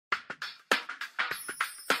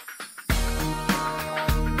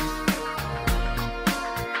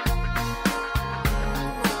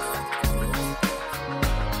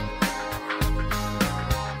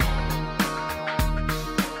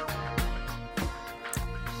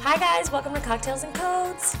Hi guys, welcome to Cocktails and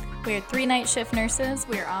Codes. We are 3 night shift nurses,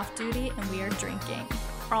 we are off duty, and we are drinking.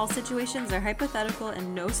 All situations are hypothetical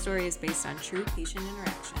and no story is based on true patient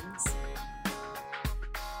interactions.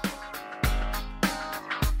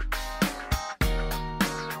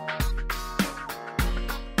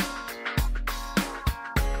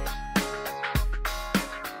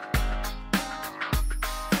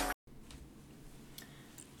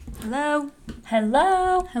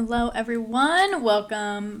 Hello. Hello, everyone.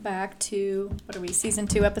 Welcome back to, season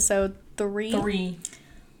 2, episode 3? 3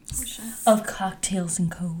 of Cocktails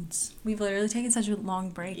and Codes. We've literally taken such a long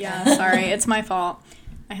break. Yeah, sorry. It's my fault.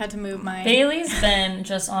 I had to move my... Bailey's been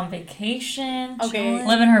just on vacation, Okay.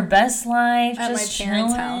 living her best life, At just my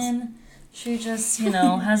parents' chilling. house. She just,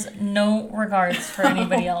 has no regards for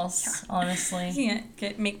anybody else, honestly. You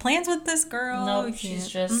can't make plans with this girl. Nope, she's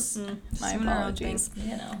just, My doing her own apologies.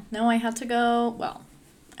 thing. No, I had to go... Well,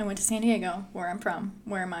 I went to San Diego, where I'm from,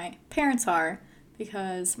 where my parents are,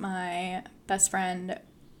 because my best friend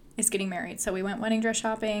is getting married. So we went wedding dress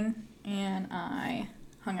shopping, and I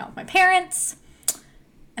hung out with my parents,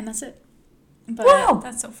 and that's it. But Wow!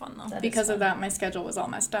 That's so fun, though. because of that, my schedule was all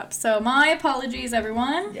messed up. So my apologies,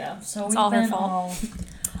 everyone. Yeah, so It's we've all her been fault.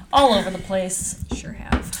 all over the place. Sure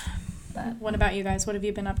have. But What about you guys? What have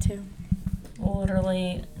you been up to?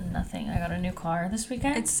 literally nothing. I got a new car this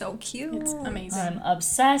weekend. It's so cute. It's amazing. I'm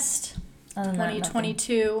obsessed. Other than that, nothing.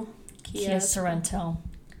 2022 Kia Sorento.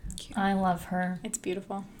 Cute. I love her. It's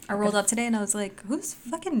beautiful. I rolled up today and I was like, whose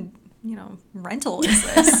fucking, rental is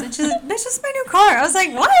this? And she's like, this is my new car. I was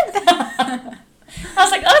like, what? I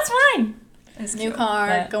was like, oh, it's mine. It's New cute. car,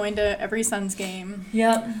 But- going to every Suns game.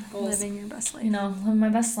 Yep. Living your best life. Living my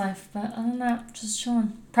best life. But other than that, just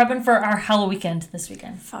chilling. Prepping for our Halloween weekend this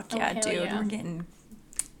weekend. Fuck Oh, yeah, hell dude. yeah. We're getting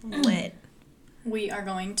lit. We are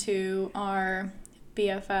going to our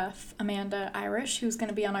BFF, Amanda Irish, who's going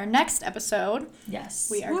to be on our next episode. Yes.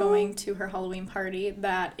 We are going to her Halloween party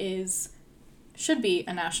that should be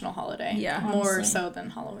a national holiday. Yeah. More Honestly. so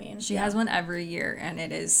than Halloween. She has one every year and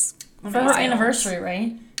it is For her wild. anniversary,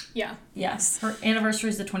 right? Yeah. Yes. Her anniversary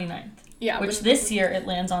is the 29th. Yeah. Which this year it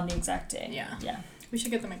lands on the exact day. Yeah. Yeah. We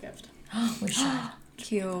should get them a gift. We should.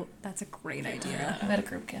 Cute. That's a great idea. I got a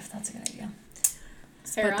group gift. That's a good idea.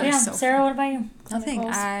 Sarah. They're Yeah. so Sarah, what about you? Nothing.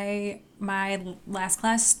 Clinicals. My last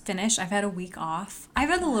class finished. I've had a week off. I've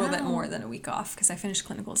had a little bit more than a week off because I finished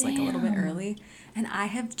clinicals like a little bit Damn. early, and I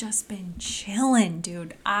have just been chilling,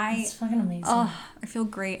 dude. It's fucking amazing. I feel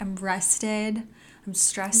great. I'm rested. I'm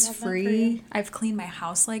stress Love that for you. free. I've cleaned my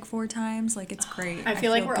house like 4 times. Like it's great. I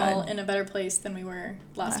feel like we're good. all in a better place than we were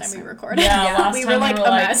last time we time. recorded. Yeah, last we time were like we a were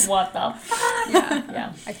like, mess. what the fuck? Yeah.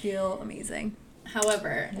 Yeah. I feel amazing.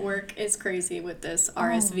 However, work is crazy with this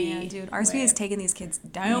RSV. Oh, man, dude. RSV is taking these kids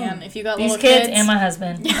down. And if you got These little kids and my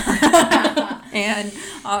husband. And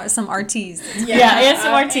some RTs. Yeah, and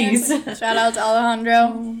some RTs. and shout out to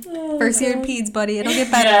Alejandro. First year peds, buddy. It'll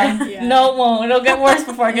get better. Yeah. No, it won't. It'll get worse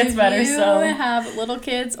before it gets If better. you So have little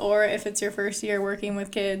kids, or if it's your first year working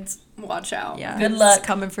with kids, watch out. Yeah. Good it's luck.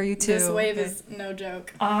 coming for you too. This wave Okay. is no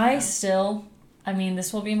joke.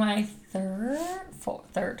 this will be my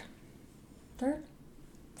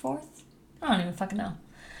fourth? I don't even fucking know.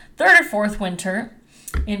 3rd or 4th winter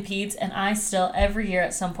in peds, and I still, every year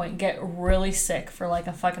at some point, get really sick for like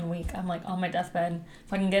a fucking week. I'm like on my deathbed,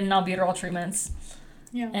 fucking getting albuterol treatments.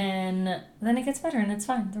 Yeah. And then it gets better and it's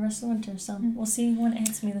fine the rest of the winter. So we'll see when it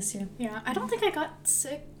hits me this year. Yeah. I don't think I got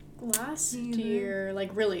sick last Me either. year, like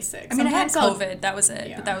really sick. I mean, I had Sometimes COVID. That was it.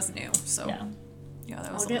 Yeah. But that was new. So Yeah. yeah,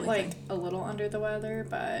 that was I'll the get only like thing. a little under the weather,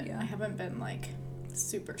 but Yeah. I haven't been like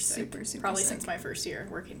super sick. Super Probably sick. since my first year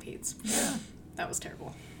working peds. Yeah. That was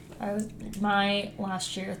terrible. My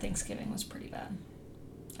last year Thanksgiving was pretty bad.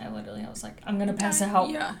 I was like, I'm gonna pass out.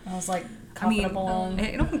 Yeah. I was like I mean, coughing up a lung.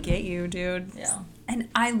 I don't get you, dude. Yeah. And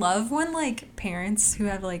I love when like parents who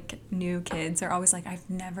have like new kids are always like, I've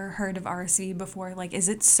never heard of RSV before. Like, is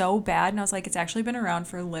it so bad? And I was like, it's actually been around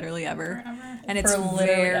for literally ever. Forever. And it's For literally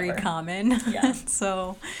very ever. common. Yeah.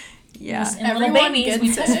 So yeah. Just- and little Everyone babies, we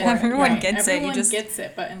gets test it. for it. Everyone Yeah. gets it. You Everyone just gets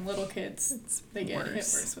it, but in little kids, they get hit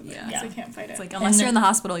worse with it. Yeah. 'cause Yeah. They can't fight it. It's like unless And you're in the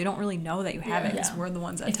hospital, you don't really know that you have it. Yeah. 'Cause we're the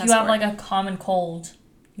ones that If test you have for like it. a common cold,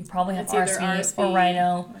 you probably have It's either RSV or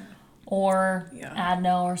rhino or Yeah.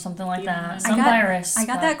 adeno or something like Yeah. that. I Some got- virus. I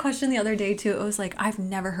got but- that question the other day too. It was like, I've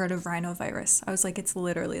never heard of rhinovirus. I was like, it's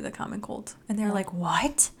literally the common cold. And they're like,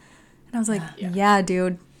 what? And I was like, Yeah. yeah,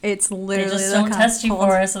 dude. It's They literally just the don't common test you cold.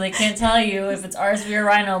 for it, so they can't tell you if it's RSV or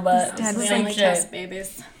rhino, but Dad it's the was we same only shit. test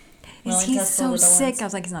babies. We Is only he test the so little sick? ones. I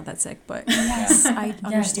was like, he's not that sick, but yes, I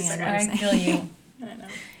understand what you're I saying. feel you. I don't know.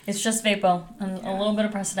 It's just Vapo and a little bit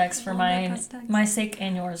of Precedex for my sake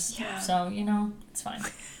and yours. Yeah. So, it's fine.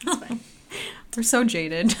 It's fine. We're so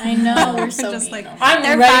jaded. I know, we're so Just mean. like- I'm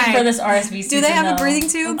They're ready fine. for this RSV season. Do they have a though. breathing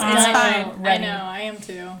tube? It's I fine. know, I ready. know, I am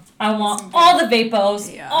too. I want all the Vapos,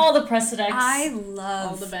 Yeah. all the Precedex. I All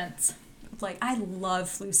love the vents. I love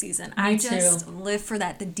flu season. Me I too. just live for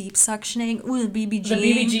that. The deep suctioning. Ooh, the BBG. the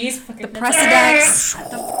BBGs. Fucking The Precedex.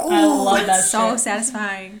 I love that So shit.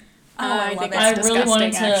 satisfying. Oh, I I think love it's it. I really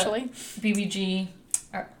wanted disgusting, to- actually. BBG.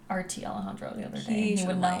 RT Alejandro the other day. He would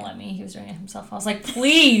should've not went. let me. He was doing it himself. I was like,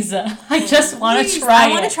 please, I just want to try I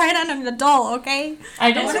it. want to try it on an adult, okay?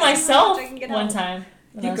 I did I it wanna to see how myself much I can get one out. time.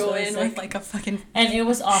 when I You was go really in sick. with like a fucking And it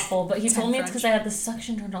was awful, but he Ten told me it's because I French. had the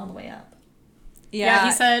suction turned all the way up. Yeah,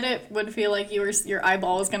 he said it would feel like your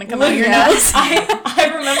eyeball was gonna come out your Yeah. nose.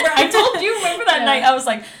 I remember, I told you, remember that Yeah. night? I was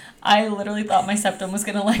like, I literally thought my septum was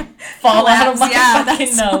gonna fall out of my Yeah, fucking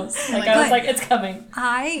that's nose. Like, I was But- like, it's coming.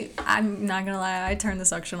 I'm not gonna lie, I turn the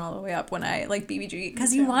suction all the way up when I like BBG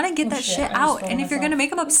because you too. want to get Oh, that shit, shit I just out, fell and if you're myself. gonna make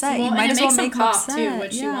them upset, Well, you might and as it well makes them make them cough upset. too,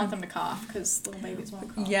 which you Yeah. want them to cough because little babies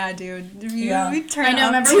won't cough. Yeah, dude. Yeah. We turn I know. up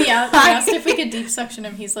Remember, to- we asked if we could deep suction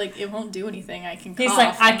him. He's like, it won't do anything. I can cough. He's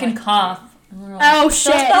like, I I'm can like, cough. And we're like, Oh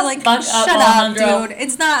shut shit! the You're like, fuck up, shut up, Alejandro. dude.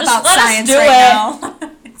 It's not Just about let us science do right it.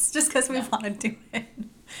 now. It's just because we want to do it.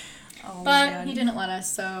 Oh, But man. he didn't let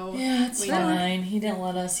us, so Yeah, it's we fine. He didn't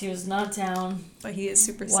let us. He was not down. But he is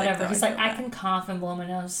super sick. Whatever. though, He's I like, feel I bad. can cough and blow my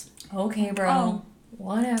nose. Okay, bro. Oh.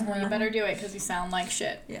 Whatever. You better do it because you sound like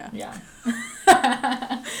shit. Yeah. Yeah.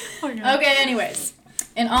 Okay, anyways.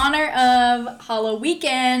 In honor of Halloween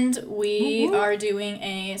weekend, we Woo-hoo. are doing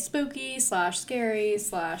a spooky / scary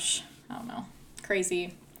 / I don't know,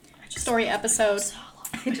 crazy story episode.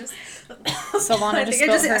 Silvana just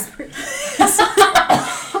spilled her.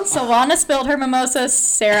 Silvana spilled her mimosa.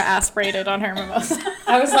 Sarah aspirated on her mimosa.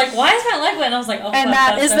 I was like, why is my leg wet? And I was like, oh, And fuck,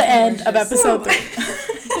 that that's is the definitely end of just- episode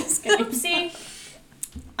 3. Just kidding. Oopsie.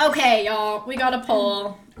 Okay, y'all, we got a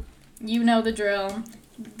poll. You know the drill.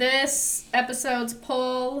 This episode's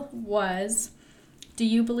poll was, do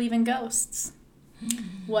you believe in ghosts?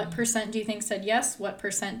 What % do you think said yes? What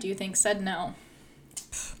 % do you think said no?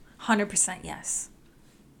 100% yes.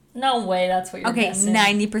 No way, that's what you're Okay, guessing.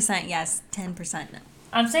 90% yes, 10% no.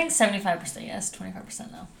 I'm saying 75% yes,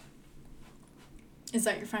 25% no. Is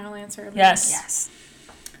that your final answer? Yes. Yes.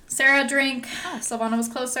 Sarah, drink. Silvana was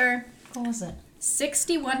closer. What was it?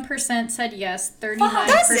 61% said yes, 39%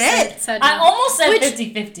 That's it. said no. I almost said Which-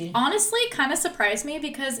 50-50. Honestly, kind of surprised me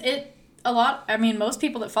because most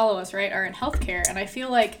people that follow us, right, are in healthcare, and I feel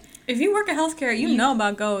like If you work in healthcare, you know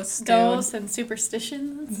about ghosts, dude. ghosts and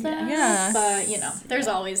superstitions and stuff. Yeah. But, there's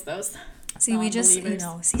always those. See, we just,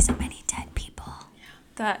 non-believers. see so many dead people.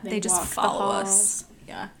 That they just walk the follow us. halls.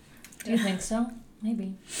 Yeah. Do you think so?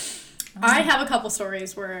 Maybe. I have a couple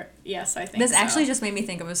stories where, yes, I think This so. actually just made me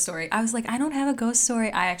think of a story. I was like, I don't have a ghost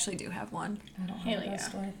story. I actually do have one. I don't Hell have yeah. that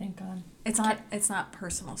story, thank God. It's not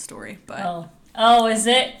personal story, but Oh, is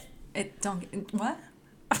it? it don't what?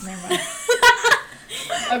 Never mind.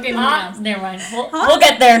 Okay, moving on. Never mind. We'll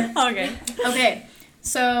get there. Okay. Okay,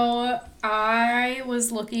 so I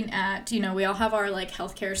was looking at, we all have our like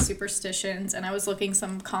healthcare superstitions, and I was looking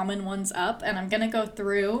some common ones up, and I'm gonna go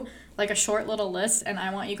through like a short little list, and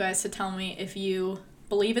I want you guys to tell me if you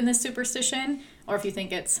believe in this superstition or if you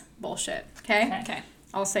think it's bullshit. Okay? Okay.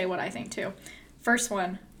 I'll say what I think too. First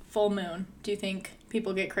one, full moon. Do you think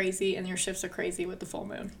people get crazy and your shifts are crazy with the full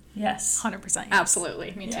moon? Yes. 100%. Yes.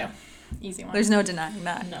 Absolutely, me Yeah. too. Easy one. There's no denying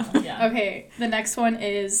that. No, yeah. Okay, the next one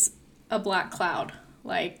is a black cloud.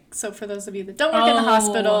 So for those of you that don't work in the Oh.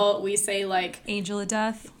 hospital, we say Angel of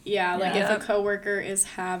death. if Yeah. a coworker is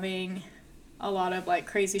having a lot of like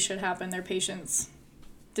crazy shit happen, their patients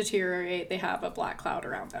deteriorate, they have a black cloud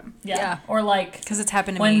around them. Yeah. Yeah. Or like Because it's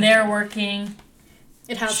happened to when me. they're working.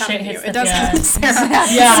 It has Shit happened to you. hits It the does fan. happen to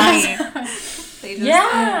Sarah. Yeah. They just,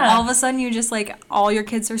 Yeah. all of a sudden, you just like all your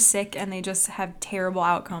kids are sick and they just have terrible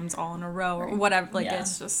outcomes all in a row or whatever. Like Yeah.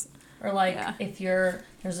 it's just Or like Yeah. if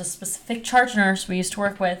there's a specific charge nurse we used to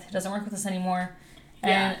work with who doesn't work with us anymore.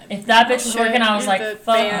 And Yeah. if that bitch was Shit working, I was hit like, the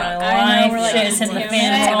fuck fan. my I know, life. we're like, Shit is hitting the damn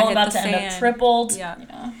fan. it. We're all Hit about the to end up fan. tripled. yeah,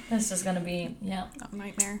 Yeah. This is gonna be a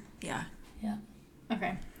nightmare. Yeah.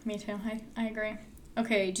 Okay, me too. I agree.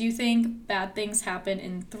 Okay, do you think bad things happen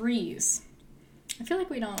in threes? I feel like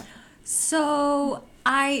we don't. So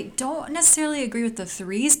I don't necessarily agree with the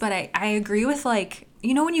threes, but I agree with like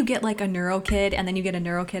when you get like a neuro kid and then you get a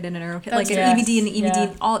neuro kid and a neuro kid, That's like true. an EVD and an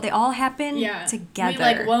EVD, Yeah. they all happen Yeah. together. We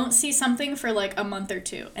like won't see something for like a month or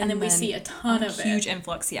two, and then we then see a ton of huge it.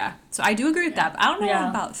 influx. Yeah, so I do agree with that. But I don't know Yeah.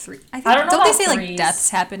 about three. I think I don't know they about say like threes. deaths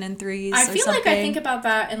happen in threes? I or feel something? like I think about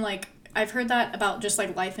that and like I've heard that about just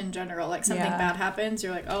like life in general. Like something Yeah. bad happens,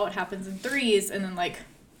 you're like, oh, it happens in threes, and then like,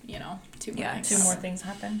 you know, two more Yeah, things. Two more things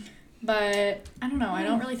happen. But I don't know. I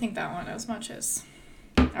don't really think that one as much as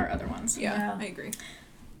our other ones. Yeah. I agree.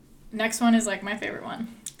 Next one is like my favorite one.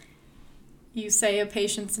 You say a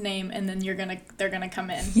patient's name and then they're gonna come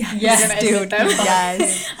in. Yes, You're gonna admit dude. them.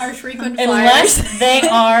 Yes. Our frequent flyers. Unless they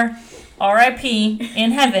are R.I.P.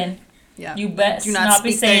 in heaven, Yeah. you bet Do not not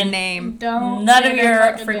be speak their saying name. Don't none say of their your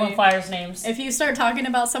fucking frequent name. flyers names. If you start talking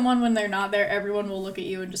about someone when they're not there, everyone will look at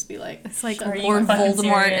you and just be like, It's like "Shut Are the you Lord fuck up."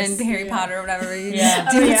 fucking Voldemort serious? and Harry Yeah. Potter or whatever. You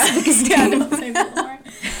Yeah. do Oh, not yeah. speak his Yeah, name. don't say Voldemort.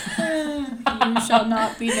 You shall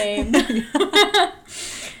not be named.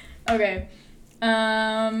 Okay.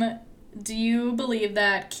 Do you believe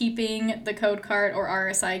that keeping the code card or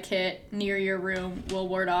RSI kit near your room will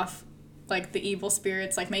ward off like the evil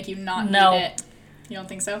spirits, like make you not No. need it? You don't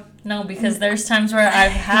think so? No, because there's times where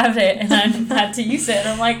I've had it and I've had to use it and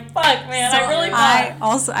I'm like, fuck, man, I really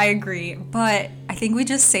want. I agree, but I think we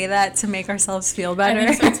just say that to make ourselves feel better.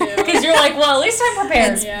 I think so too. Because you're like, well, at least I'm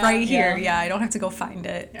prepared. It's Yeah. right here. Yeah. Yeah, I don't have to go find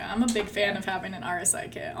it. Yeah, I'm a big fan of having an RSI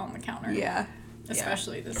kit on the counter. Yeah.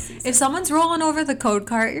 Especially this season. If someone's rolling over the code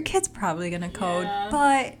card, your kid's probably gonna code. Yeah.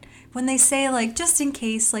 But when they say like just in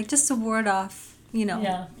case, like just to ward off, you know,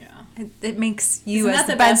 Yeah. Yeah. it makes you Isn't as that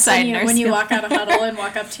the the best bedside when you, nurse when you feel walk out of huddle and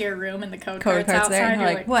walk up to your room and the code code card's cards outside? there, and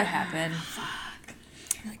you're like, what happened?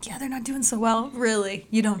 You're like, yeah, they're not doing so well. Really?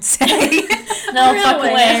 You don't say. No Really?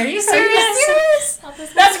 fucking way. Are you serious?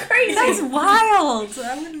 That's crazy. That's wild.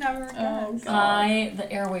 I would never. Oh, God. The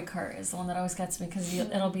airway cart is the one that always gets me because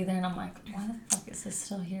it'll be there and I'm like, why the fuck is this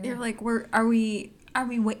still here? You're like, are we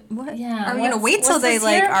wait? What? Yeah, Are we gonna what's- wait till what's they this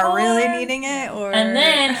like here are really for? needing it, or? And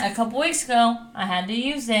then a couple weeks ago, I had to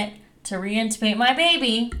use it to re-intubate my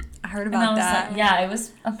baby. I heard And I about was that. like, yeah, it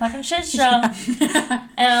was a fucking shit show.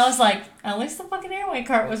 And I was like, at least the fucking airway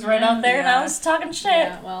cart was right out there and I Yeah. was talking shit.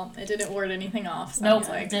 Yeah, well, it didn't ward anything off. So Nope, I was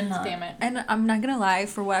like, it did not. Damn it. And I'm not gonna lie,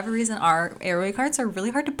 for whatever reason, our airway carts are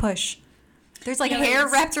really hard to push. There's like Yeah, hair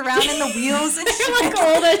it's- wrapped around in the wheels and shit. Like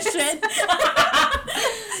old as shit.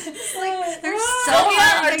 They're so Sylvia,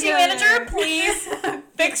 hard our to team get. manager, please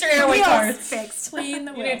fix your airway Wheels carts. fixed. Clean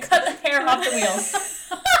the You need wheel. to cut the hair off the wheels.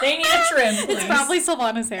 They need a trim, please. It's probably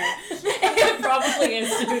Sylvana's hair. It probably is,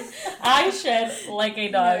 dude. I shed like a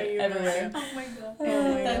dog Yeah, you everywhere. Oh my god.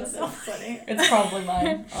 Oh my That's God. so funny. It's probably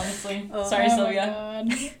mine, honestly. Sorry, Oh Sylvia. my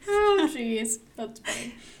god. Oh jeez. That's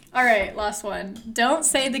funny. Alright, last one. Don't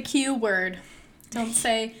say the Q word. Don't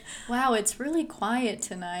say, wow, it's really quiet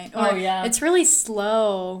tonight. Or, Oh, yeah. it's really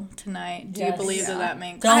slow tonight. Do you Yes. believe that Yeah. that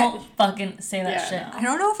makes Don't fucking say that Yeah, shit. no. I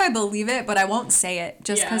don't know if I believe it, but I won't say it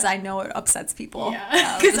just Yeah. because I know it upsets people. Yeah.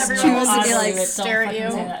 I'll 'Cause just everyone choose will to be I like, believe it. Don't stare at fucking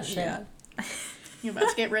you. say that shit. yeah. You're about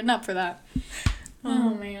to get written up for that. Oh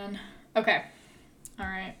man. Okay.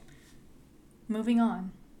 Alright. Moving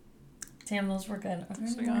on. Damn, those were good.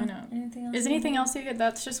 Okay, I know. Anything else? Is anything else you get?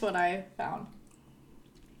 That's just what I found.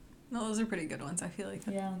 No, those are pretty good ones. I feel like.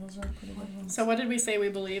 Yeah, those are pretty good ones. So what did we say we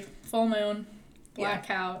believe? Full moon, black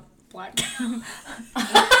cow, black cow.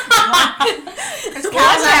 There's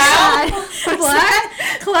cows outside. Black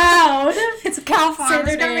cloud. It's a cow farm. Say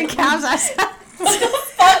There's their gonna be name. cows outside.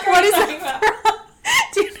 Fuck, what is that?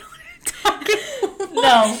 Do you know what I'm talking about?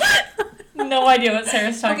 No. No idea what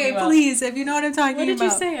Sarah's talking Okay, about. please, if you know what I'm talking What did you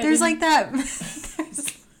about. say? I There's didn't- like that.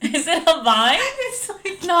 Is it a vine? It's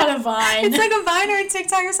like Not a vine. it's like a Vine or a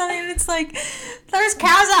TikTok or something, and it's like there's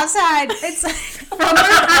cows outside. It's like from an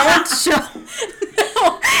old show.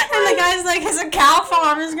 No. And the guy's like, "It's a cow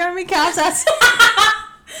farm. There's gonna be cows outside."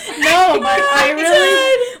 No, but I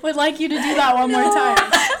really would like you to do that one more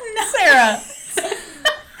time. Sarah.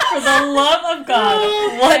 For the love of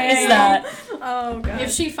God, what is that? Oh god.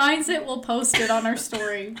 If she finds it, we'll post it on our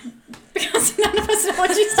story. Because none of us know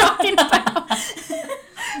what she's talking about.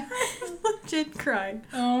 legit cried.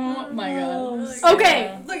 Oh my god. Sarah.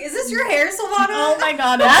 Okay. Look, is this your hair, Silvana? Oh my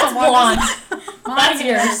god. it's That's Sylvana's- blonde. That's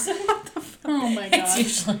yours. Oh my It's god.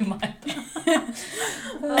 usually mine.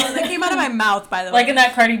 Oh, that came out of my mouth, by the way. Like in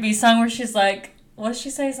that Cardi B song where she's like, what did she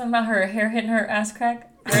say? Something about her hair hitting her ass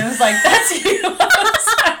crack? And it was like, that's you. I was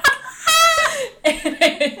like,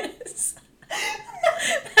 it is.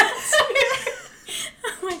 That's you.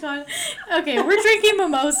 Oh my god. Okay, we're drinking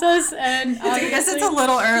mimosas and I guess it's a obviously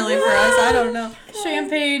little early for us. I don't know.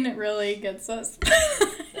 champagne really gets us.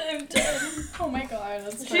 I'm done. Oh my god,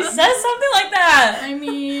 that's She funny. says something like that. I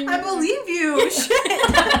mean, I believe you. Shit.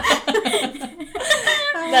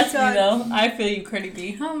 That's me though. I feel you, Cardi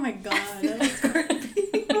B. oh my god.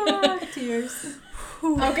 creepy. Oh, tears.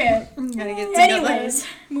 Okay. Gotta get together. Anyways,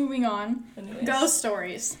 moving on. Anyways. Ghost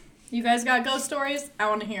stories. You guys got ghost stories? I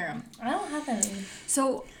want to hear them. I don't have any.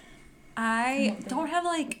 So, I don't have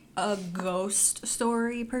like a ghost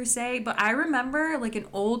story per se, but I remember like an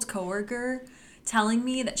old coworker telling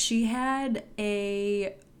me that she had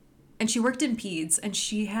and she worked in peds, and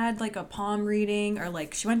she had like a palm reading, or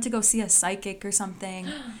like she went to go see a psychic or something.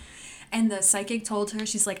 And the psychic told her,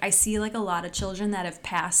 she's like, I see like a lot of children that have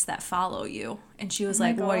passed that follow you. And she was Oh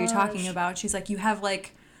my like, what are you talking gosh. about? She's like, you have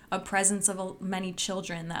like a presence of many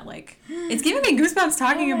children that like, it's giving me goosebumps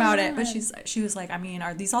talking Oh my about it. But God. she was like, I mean,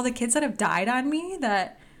 are these all the kids that have died on me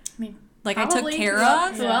that I mean, like I took probably. care Who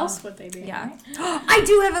of? Who Yeah. else would they be? Yeah. right? I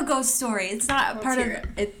do have a ghost story. It's not Let's part of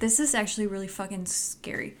hear it. This is actually really fucking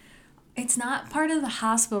scary. It's not part of the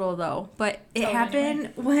hospital though, but it Oh,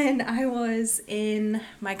 happened when I was in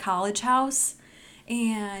my college house,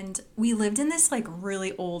 and we lived in this like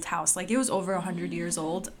really old house. Like it was over 100 years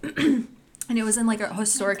old. And it was in like a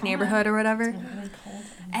historic neighborhood or whatever. Really cold.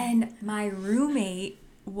 And my roommate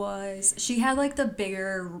she had like the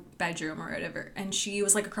bigger bedroom or whatever, and she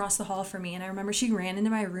was like across the hall from me. And I remember she ran into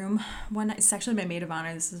my room one night. It's actually my maid of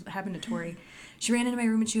honor. Happened to Tori. She ran into my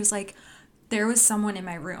room and she was like, there was someone in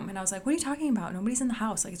my room. And I was like, what are you talking about? Nobody's in the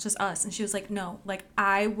house. Like, it's just us. And she was like, no, like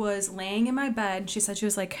I was laying in my bed. She said she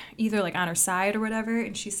was like either like on her side or whatever.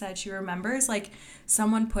 And she said she remembers like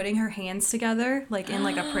someone putting her hands together, like in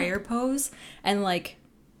like a prayer pose, and like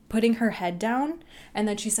putting her head down. And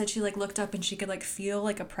then she said she like looked up and she could like feel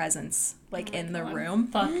like a presence like in the room.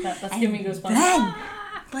 Fuck that. That's giving me goosebumps. Then,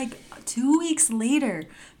 like 2 weeks later,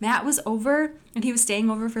 Matt was over and he was staying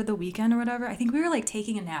over for the weekend or whatever. I think we were like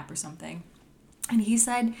taking a nap or something. And he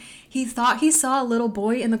said he thought he saw a little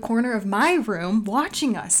boy in the corner of my room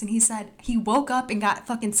watching us. And he said he woke up and got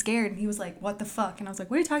fucking scared. And he was like, what the fuck? And I was like,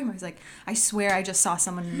 what are you talking about? He's like, I swear I just saw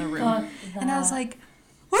someone in the room. Fuck And I was that. like,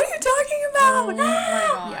 what are you talking about? Oh my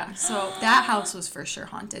God. Yeah, so that house was for sure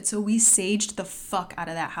haunted. So we saged the fuck out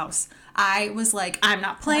of that house. I was like, I'm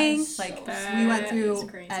not playing. is Like, so we went That through is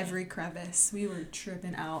crazy. every crevice. We were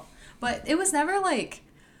tripping out. But it was never like,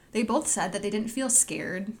 they both said that they didn't feel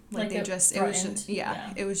scared. Like they it just, it was threatened. just,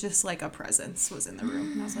 yeah, it was just like a presence was in the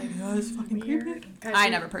room. And I was like, oh, it's fucking Weird. creepy. Guys, I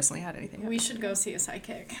we- never personally had anything. We should go see a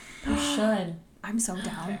psychic. You should. I'm so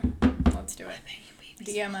down. Let's do it.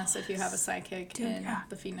 DM us if you have a psychic Dude, in yeah.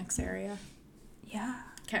 the Phoenix area. Yeah.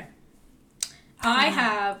 Okay. I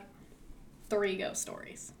have 3 ghost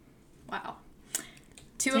stories. Wow.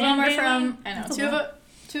 2 of Damn, them are Bailey. from, I know, That's a 2 lot.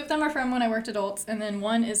 of them are from when I worked adults, and then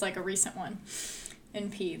one is like a recent one in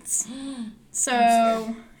peds.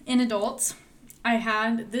 So, in adults,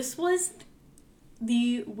 this was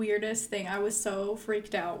the weirdest thing. I was so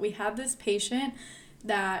freaked out. We had this patient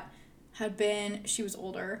that she was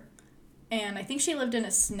older, and I think she lived in a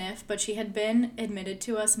SNF, but she had been admitted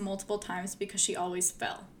to us multiple times because she always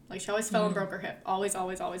fell. Like, she always fell and broke her hip. Always,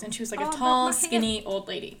 always, always. And she was like Oh, a broke tall, my hip. skinny old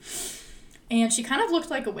lady. And she kind of looked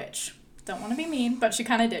like a witch. Don't want to be mean, but she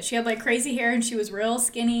kind of did. She had like crazy hair and she was real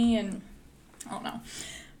skinny and I don't know.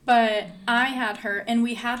 But I had her, and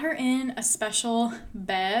we had her in a special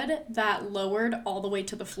bed that lowered all the way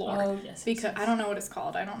to the floor. Oh, yes. Because I don't know what it's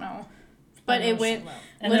called. I don't know. But it went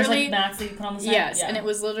And there's literally- like mats that you put on the side. yes, Yeah. and it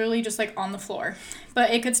was literally just like on the floor. But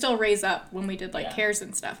it could still raise up when we did like Yeah. cares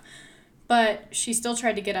and stuff. But she still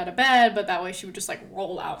tried to get out of bed, but that way she would just like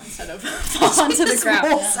roll out instead of fall onto the Just ground.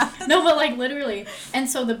 rolls out. No, but like literally. And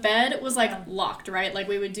so the bed was like locked, right? Like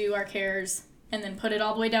we would do our cares and then put it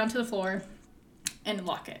all the way down to the floor and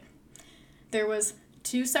lock it. There was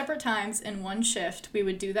 2 separate times in one shift we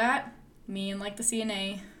would do that. Me and like the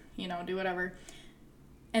CNA, do whatever.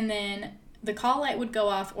 And then the call light would go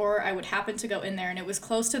off, or I would happen to go in there, and it was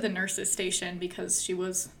close to the nurse's station because she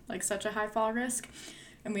was like such a high fall risk,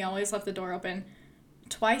 and we always left the door open.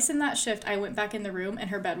 Twice in that shift, I went back in the room and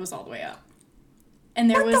her bed was all the way up. And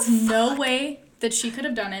there was no way that she could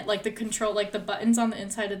have done it. Like the control, like the buttons on the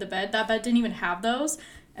inside of the bed, that bed didn't even have those,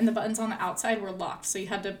 and the buttons on the outside were locked, so you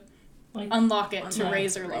had to Like, unlock it to unlock,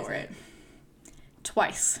 raise or lower it.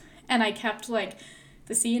 Twice. And I kept like,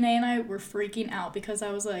 the CNA and I were freaking out because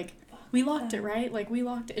I was like, we locked it, right? Like, we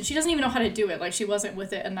locked it. And she doesn't even know how to do it. Like, she wasn't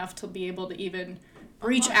with it enough to be able to even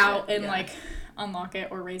reach Unlock out it, and, yeah. like, unlock it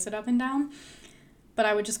or raise it up and down. But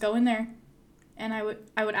I would just go in there and I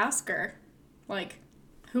would ask her, like,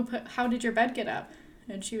 how did your bed get up?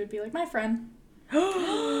 And she would be like, my friend.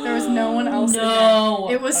 There was no one else in No.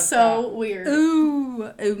 there. It was Fuck so weird.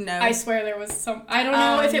 Ooh no. I swear there was I don't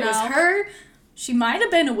know Oh, if it was no. her. She might have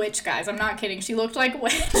been a witch, guys. I'm not kidding. She looked like a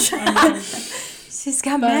witch. She's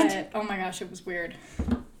got magic. But, oh my gosh, it was weird.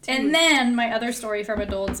 And then my other story from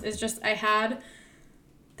adults is just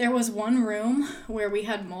there was one room where we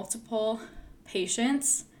had multiple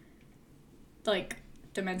patients, like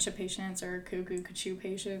dementia patients or cuckoo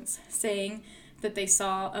patients, saying that they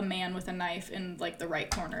saw a man with a knife in, like, the right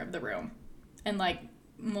corner of the room. And, like,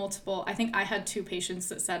 multiple, I think I had 2 patients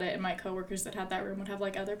that said it, and my coworkers that had that room would have,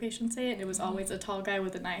 like, other patients say it, and it was always a tall guy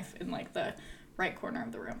with a knife in, like, the right corner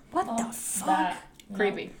of the room. What the fuck?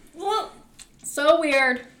 Creepy. So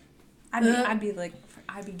weird. I'd be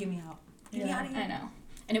get me out. Get me Yeah. out of here. I know.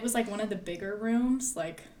 And it was, like, one of the bigger rooms,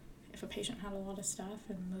 like, if a patient had a lot of stuff,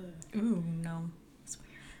 and Ooh, no. It's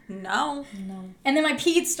weird. No. And then my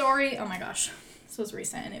peds story, oh my gosh, this was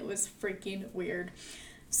recent, and it was freaking weird.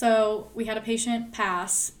 So we had a patient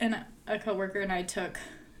pass, and a coworker and I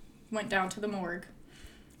went down to the morgue.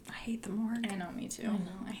 I hate the morgue. I know, me too. I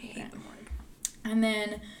know. I hate it. the morgue. And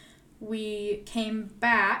then we came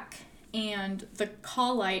back, and the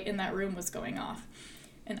call light in that room was going off.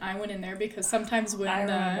 And I went in there because sometimes when I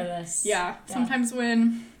remember this. Yeah, sometimes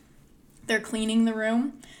when they're cleaning the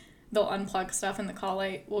room, they'll unplug stuff and the call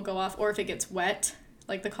light will go off. Or if it gets wet,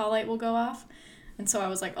 like, the call light will go off. And so I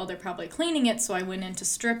was like, oh, they're probably cleaning it. So I went in to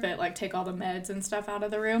strip it, like, take all the meds and stuff out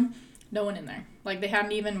of the room. No one in there. Like, they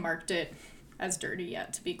hadn't even marked it as dirty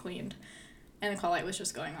yet to be cleaned. And the call light was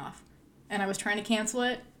just going off. And I was trying to cancel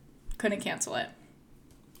it. Couldn't cancel it.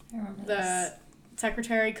 I remember The this.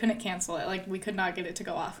 secretary couldn't cancel it. Like, we could not get it to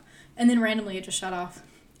go off. And then randomly it just shut off.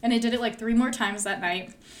 And it did it, like, 3 more times that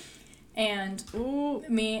night. And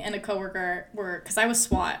me and a coworker were, because I was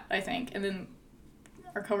SWAT, I think. And then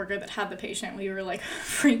our coworker that had the patient, we were, like,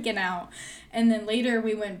 freaking out. And then later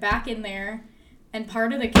we went back in there, and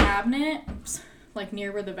part of the cabinet, like,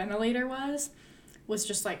 near where the ventilator was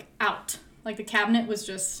just, like, out. Like, the cabinet was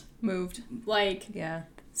just Moved. like, Yeah.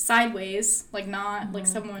 sideways, like, not like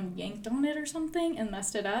someone yanked on it or something and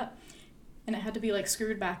messed it up, and it had to be, like,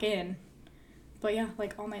 screwed back in. But yeah,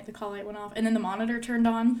 like, all night the call light went off, and then the monitor turned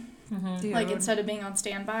on, Dude. like, instead of being on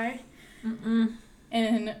standby.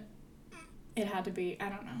 And it had to be, I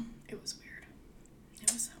don't know, it was weird.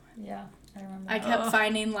 It was so weird. Yeah, I remember. I kept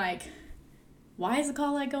finding, like, why is the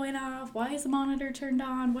call light going off? Why is the monitor turned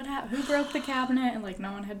on? What happened? Who broke the cabinet? And, like,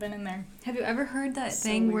 no one had been in there. Have you ever heard that So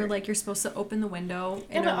thing where, weird. like, you're supposed to open the window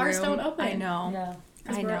Yeah, in but a ours room? don't open. I know. Yeah.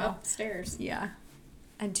 Because I we're know. upstairs. Yeah.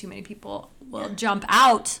 And too many people will jump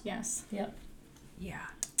out. Yes, Yep. Yeah.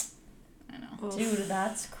 I know. Oof. Dude,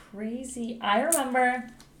 that's crazy. I remember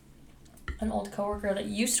an old coworker that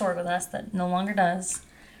used to work with us that no longer does.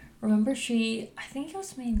 Remember I think it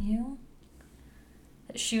was me and you,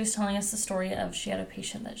 that she was telling us the story of she had a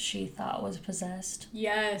patient that she thought was possessed.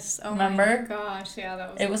 Yes. Oh Remember? my gosh. Yeah,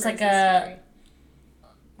 that was. It was like crazy story.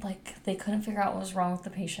 like, they couldn't figure out what was wrong with the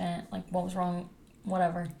patient, like, what was wrong,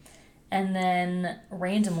 whatever. And then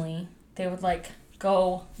randomly, they would, like,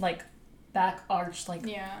 go, like, back arched, like,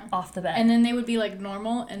 Yeah. off the bed. And then they would be, like,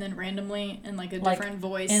 normal, and then randomly in, like, a Like, different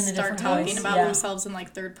voice in a start different talking voice, about yeah. themselves in,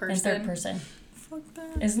 like, third person. in third person. Fuck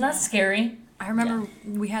that. Isn't that scary? I remember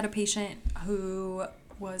we had a patient who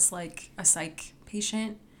was, like, a psych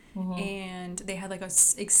patient, and they had, like, a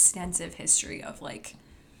extensive history of, like,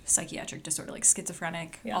 psychiatric disorder, like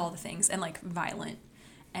schizophrenic, all the things, and, like, violent.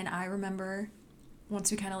 And I remember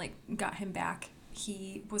once we kind of, like, got him back,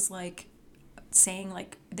 he was, like, saying,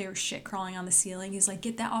 like, there was shit crawling on the ceiling. He's like,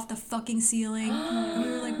 get that off the fuking ceiling. And we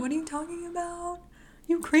were like, what are you talking about?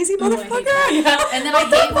 You crazy Ooh, I hate motherfucker. that. And then I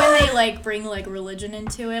hate when they, like, bring, like, religion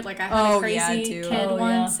into it. Like, I had a crazy too. kid Oh,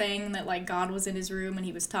 once yeah. saying that, like, God was in his room and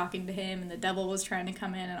he was talking to him and the devil was trying to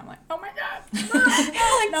come in, and I'm like, oh my God. No,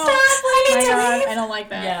 I don't like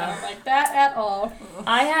that. Yeah. I don't like that at all.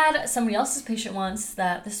 I had somebody else's patient once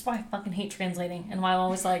that, this is why I fucking hate translating, and why I'm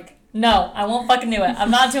always like, no, I won't fucking do it.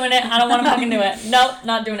 I'm not doing it. I don't want to fucking do it. Nope,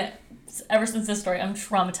 not doing it. Ever since this story, I'm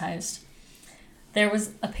traumatized. There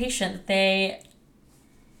was a patient that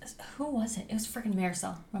who was it? It was freaking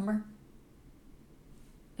Marisol, remember?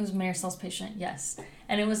 It was Marisol's patient, yes.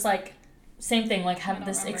 And it was like, same thing, like having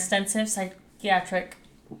this remember. extensive psychiatric,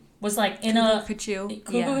 was like in Cuckoo.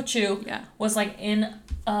 Yeah. was like in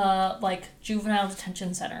a like juvenile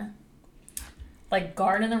detention center. Like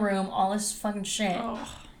guard in the room, all this fucking shit.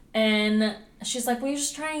 Oh. And she's like, will you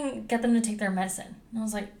just try and get them to take their medicine? And I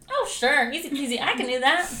was like, oh, sure, easy peasy, I can do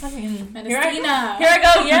that. Fucking, here I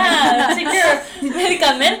go, yeah, take your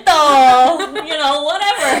medicamento, you know,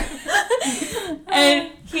 whatever.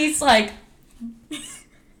 And he's like,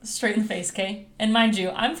 straight in the face, okay? And mind you,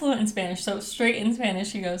 I'm fluent in Spanish, so straight in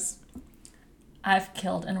Spanish, he goes, I've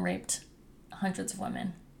killed and raped hundreds of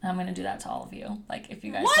women. I'm going to do that to all of you. Like, if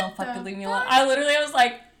you guys don't fucking leave me alone. I was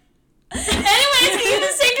like, anyways, you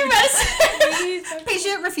just take your medicine.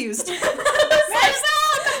 Patient refused. Come back.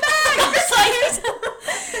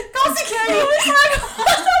 Call security. What the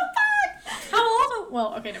fuck? How old?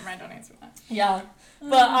 Well, okay, never mind. Don't answer that. Yeah.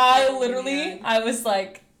 But I literally, I was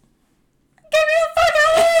like, get me the fuck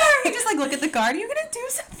out of here. You just like look at the guard. You're gonna do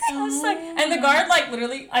something. I was like, and the guard like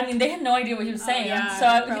literally, I mean, they had no idea what he was saying. Yeah, so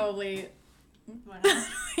I, probably. What?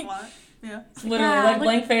 Yeah. literally Yeah, like look-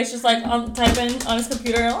 blank face, just like typing on his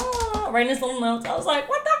computer, writing his little notes. I was like,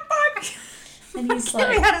 what the fuck? And he's Get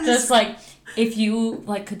me like, out of this- just like, if you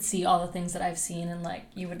like could see all the things that I've seen, and like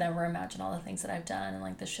you would never imagine all the things that I've done, and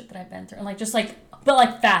like the shit that I've been through, and like just like, but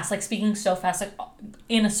like fast, like speaking so fast, like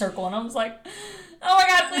in a circle, and I was like, oh my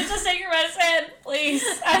god, please just take your medicine, please.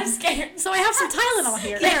 I'm scared. So I have some Tylenol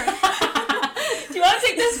here. Do you want to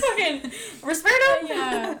take this fucking Risperidone?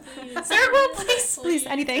 Yeah. Seroquel, please. Please,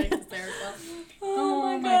 anything. Take the Seroquel.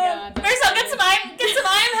 Oh my God, that's Maricel, get some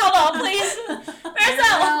iron Haldol, please.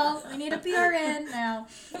 Maricel. Well, we need a PRN now.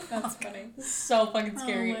 That's funny. So fucking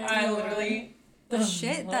scary. my I God. literally. The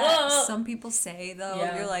shit that some people say though,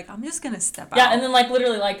 Yeah. you're like, I'm just gonna step out. Yeah, and then like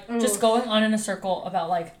literally like just Oof. going on in a circle about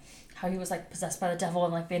like how he was like possessed by the devil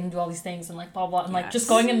and like made him do all these things and like blah blah and like just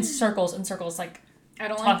going in circles and circles like I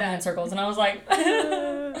don't like talking in that. circles and I was like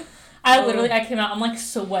I came out, I'm like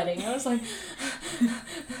sweating. I was like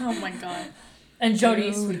Oh my god. and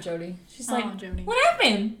Jody, Dude. sweet Jody. She's Oh, like, Jody. what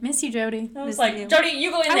happened? Miss you, Jody. I was Miss like, you. Jody, you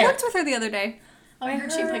go in I there. worked with her the other day. Oh, I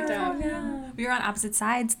heard she picked up. Yeah. We were on opposite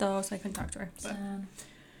sides though, so I couldn't talk to her. But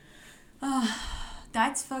Sad.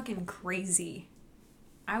 that's fucking crazy.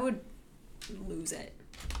 I would lose it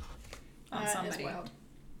on That is somebody. wild.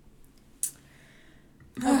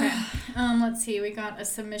 Okay. Let's see. We got a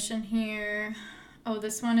submission here. Oh,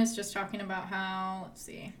 this one is just talking about how, let's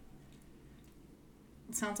see.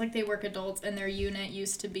 It sounds like they work adults and their unit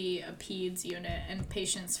used to be a peds unit and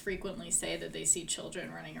patients frequently say that they see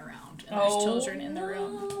children running around and there's children in the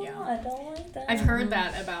room. no, Yeah. I don't like that. I've heard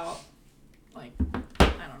that about, like, I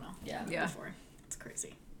don't know. Yeah. Yeah. Before. It's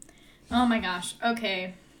crazy. Oh my gosh.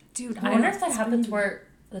 Okay. Dude, I wonder if that happens where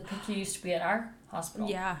the picture used to be at our hospital.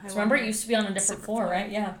 Yeah, I So remember, it wonder. used to be on a different Separate floor, floor.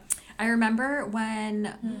 right? Yeah. I remember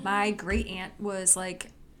when my great aunt was like,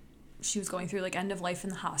 she was going through like end of life in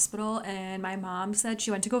the hospital, and my mom said she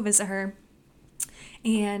went to go visit her,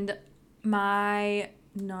 and my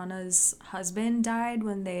nana's husband died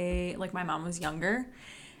when my mom was younger,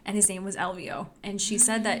 and his name was Elvio, and she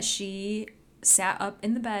said that she sat up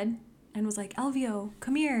in the bed and was like, Elvio,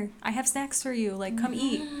 come here, I have snacks for you, like come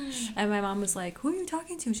eat. And my mom was like, who are you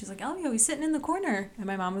talking to? She's like, Elvio, he's sitting in the corner. And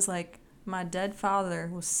my mom was like, my dead father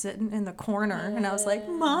was sitting in the corner. And I was like,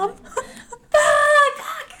 Mom,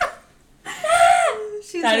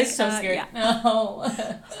 She's That like, is so scary. Yeah. No.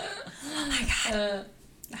 Oh my God.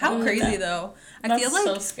 How I crazy like that. though. I That's feel like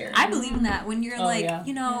so scary. I believe in that when you're Oh, like, yeah.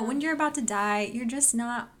 you know, when you're about to die, you're just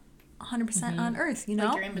not 100% on earth, you know?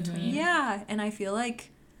 Like you're in between. Yeah, and I feel like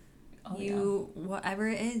Oh, whatever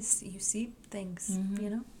it is, you see things, Mhm. you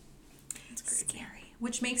know? It's crazy. Scary.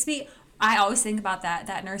 Which makes me, I always think about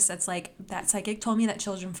that nurse that's like, that psychic told me that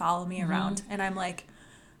children follow me around. And I'm like,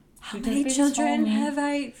 how You many think they just follow children me? have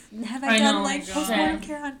I I done know, like my postpartum God.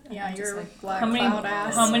 care on? Yeah, I'm just you're like, black How many? cloud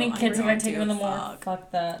ass. How many I kids have I don't taken in the give a morning?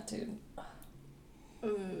 Fuck that, dude.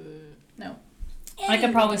 No. I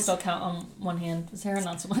could probably still count on one hand. Sarah,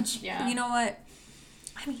 not so much. Yeah. You know what?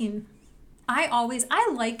 I mean, I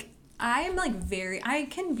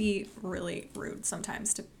can be really rude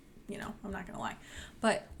sometimes to, you know, I'm not going to lie.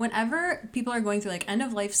 But whenever people are going through like end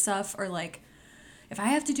of life stuff or like if I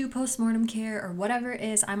have to do postmortem care or whatever it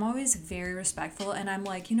is, I'm always very respectful and I'm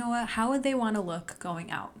like, you know what? How would they want to look going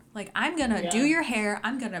out? Like, I'm going to Yeah. do your hair.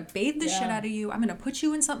 I'm going to bathe the shit Yeah. out of you. I'm going to put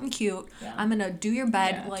you in something cute. Yeah. I'm going to do your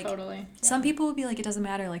bed. Yeah, like, totally. some people will be like, it doesn't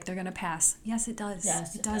matter. Like, they're going to pass. Yes, it does.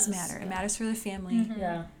 Yes, it it does does. matter. It Yeah. matters for the family. Mhm.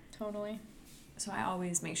 Yeah. Totally. So I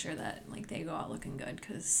always make sure that like they go out looking good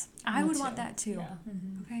because I Me would too. want that too. Yeah.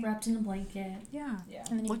 Okay. Wrapped in a blanket. Yeah. Yeah.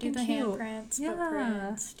 And then you Looking do the cute. handprints, Yeah.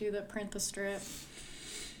 footprints, do the print the strip.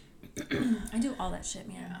 I do all that shit,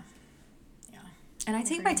 man. Yeah. And I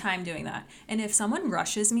take my time doing that. And if someone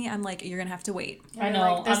rushes me, I'm like, you're gonna have to wait. I You're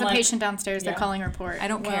know, Like, there's I'm a like- patient downstairs. They're Yeah. calling a report. I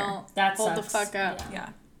don't care. Well, That hold the sucks. fuck up. Yeah.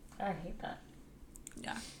 I hate that.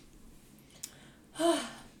 Yeah.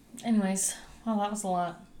 Anyways, well, that was a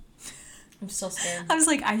lot. I'm still scared. I was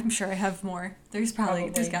like, I'm sure I have more. There's Probably.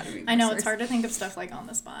 there's gotta be. I know more it's stories. hard to think of stuff like on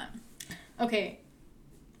the spot. Okay,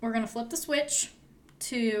 we're gonna flip the switch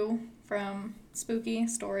from spooky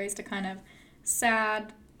stories to kind of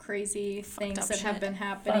sad, crazy things up that have shit. been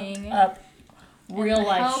happening Fucked up. in Real the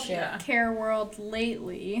life health shit. care world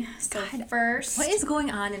lately. So God, first, What is going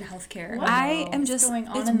on in healthcare? What I am is just going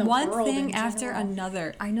on it's in the one world thing in after general?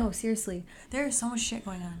 another. I know, seriously. There is so much shit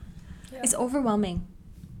going on. Yeah. It's overwhelming.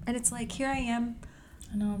 And it's like here I am,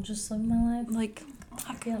 I know, I'm just living my life. like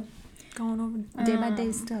Yeah. going over day by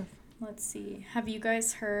day stuff. let's see. Have you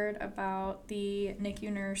guys heard about the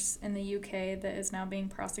NICU nurse in the UK that is now being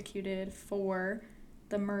prosecuted for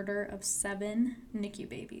the murder of 7 NICU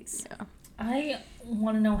babies? Yeah. I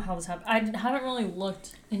want to know how this happened. I haven't really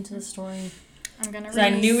looked into the story. I'm going to Because I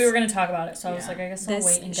knew we were going to talk about it, so I was Yeah. like, I guess I'll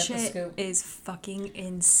wait and get the This scoop. shit is fucking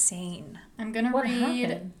insane. I'm going to What read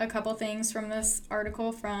happened? a couple things from this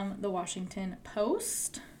article from the Washington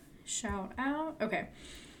Post. Shout out. Okay.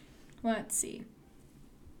 Let's see.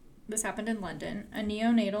 This happened in London. A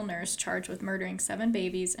neonatal nurse charged with murdering 7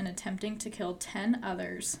 babies and attempting to kill 10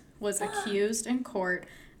 others was accused in court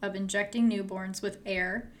of injecting newborns with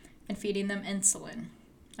air and feeding them insulin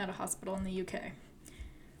at a hospital in the UK.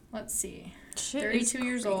 Let's see. Shit 32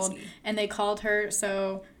 years old. crazy. And they called her,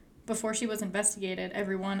 so before she was investigated,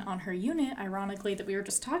 everyone on her unit, ironically, that we were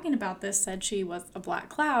just talking about this, said she was a black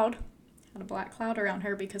cloud, had a black cloud around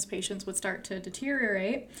her because patients would start to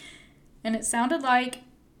deteriorate. And it sounded like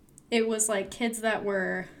it was like kids that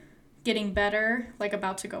were getting better, like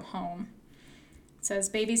about to go home. It says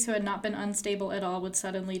babies who had not been unstable at all would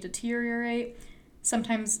suddenly deteriorate.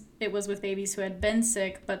 Sometimes it was with babies who had been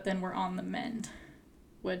sick but then were on the mend,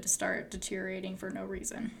 would start deteriorating for no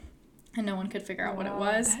reason. And no one could figure out what it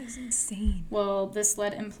was. That is insane. Well, this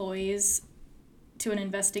led employees to an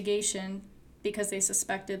investigation because they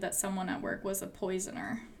suspected that someone at work was a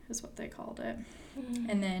poisoner, is what they called it.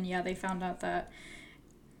 And then, yeah, they found out that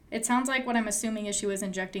it sounds like what I'm assuming is she was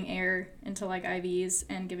injecting air into, like, IVs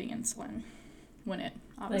and giving insulin when it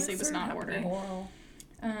obviously was not ordered. Oral.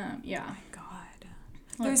 Yeah. Oh God.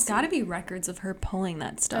 Let's There's see. got to be records of her pulling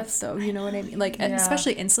that stuff, That's- though. You know what I mean? Like, Yeah.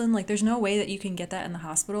 especially insulin. Like, there's no way that you can get that in the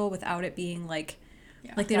hospital without it being like,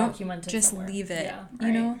 Yeah. like they don't Documented just somewhere. leave it. Yeah. You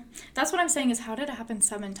Right. know? That's what I'm saying is how did it happen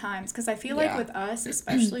 7 times? Because I feel like Yeah. with us,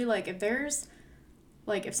 especially, like, if there's,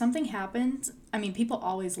 like, if something happens, I mean, people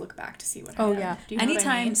always look back to see what Oh happened. yeah. Do you know what I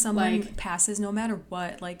Anytime mean? someone Like, passes, no matter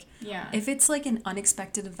what, like yeah. if it's like an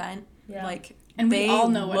unexpected event, Yeah. like And we they all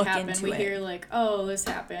know what look happened. into We it. hear, like, oh, this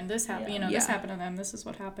happened, this Yeah. you know, this Yeah. happened to them, this is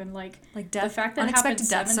what happened. Like Like death, fact that it happened unexpected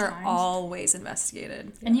deaths 7 are times. always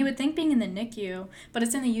investigated. And you would think being in the NICU, but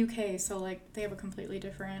it's in the UK, so, like, they have a completely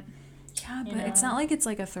different... Yeah, You but it's know? not like it's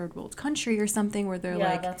like a third world country or something where they're Yeah,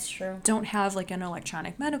 like that's true. don't have like an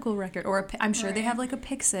electronic medical record or I'm sure they Right. have like a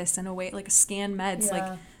Pyxis and a way like a scan meds. Yeah.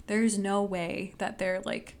 Like there's no way that they're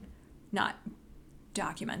like not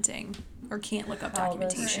documenting or can't look up How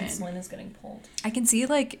this documentation. insulin is getting pulled. I can see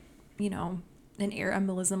like, you know, an air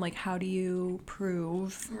embolism, like how do you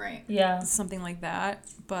prove Right. Yeah. something like that?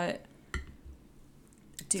 But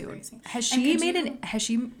dude, crazy. has And she could made you- an has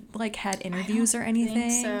she like had interviews or anything?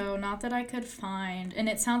 Think so, not that I could find. And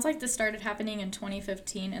it sounds like this started happening in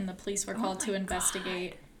 2015, and the police were Oh called to my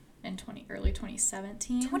investigate in early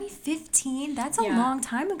 2017. 2015? That's a Yeah. long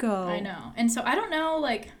time ago. I know. And so I don't know,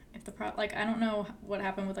 like, if the I don't know what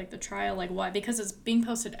happened with, like, the trial, like, why, because it's being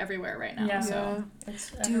posted everywhere right now. Yeah. So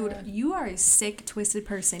It's Dude, everywhere. you are a sick, twisted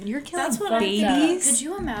person. You're killing that's what fucked I up. think. babies. Could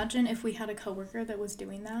you imagine if we had a coworker that was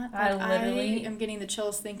doing that? I Like, literally- I am getting the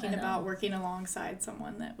chills thinking I know. about working alongside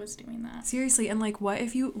someone that was doing that. Seriously, and like, what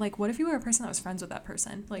if you were a person that was friends with that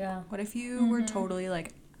person? Like, Yeah. what if you were Mhm. totally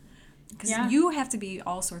like, because Yeah. you have to be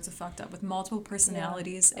all sorts of fucked up with multiple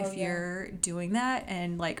personalities Oh, if yeah. you're doing that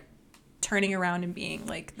and like turning around and being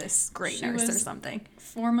like this great She nurse or was- something.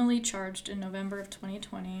 Formally charged in November of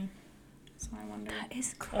 2020. So I wonder. That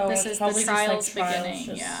is Oh, crazy. This it's is the probably just, like, trials trials beginning,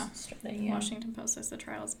 just yeah. starting, yeah. Washington Post says the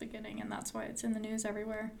trial's beginning, and that's why it's in the news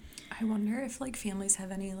everywhere. I wonder if like families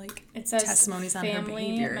have any like It says testimonies on her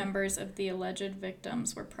family behavior. members of the alleged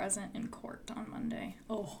victims were present in court on Monday.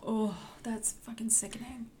 Oh, Oh, that's fucking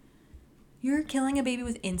sickening. You're killing a baby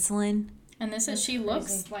with insulin. and this is That's she looks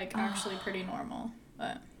crazy. like actually pretty normal,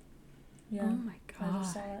 but Yeah. Oh my I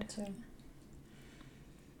just saw god. that too.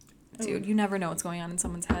 Dude, you never know what's going on in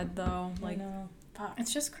someone's head though. I Like, know. fuck.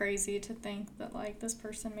 it's just crazy to think that like this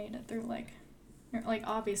person made it through like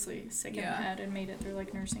obviously sick in Yeah. the head and made it through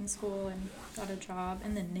like nursing school and got a job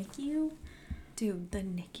in the NICU. Dude, the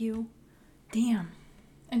NICU. Damn.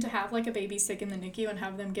 And to have like a baby sick in the NICU and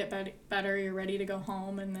have them get better, you're ready to go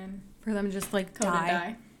home, and then For them to just like code and die.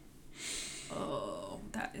 die. Oh,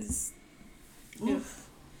 that is. Oof. Oof.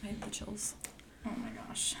 I have the chills. Oh my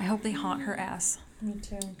gosh. I hope they haunt her ass. Me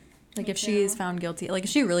too. Like Me if she is too. found guilty, like if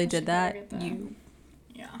she really She did better that, get that. you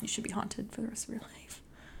Yeah. should be haunted for the rest of your life.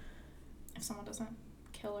 If someone doesn't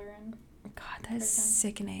kill her and God, that is Freaking-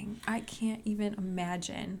 sickening. I can't even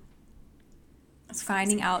imagine it's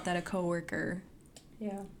finding crazy. out that a coworker.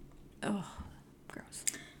 Yeah. Oh, gross.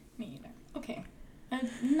 Me either. Okay.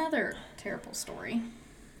 Another terrible story.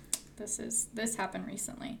 This happened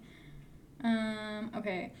recently.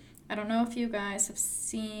 Okay. I don't know if you guys have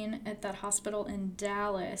seen at that hospital in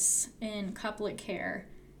Dallas in couplet care,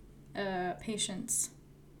 a patient's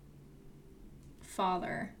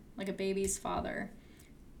father, like a baby's father,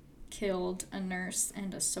 killed a nurse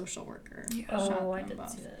and a social worker. Yeah. Shot Oh, I them did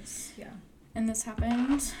both. see this. Yeah. And this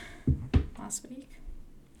happened last week,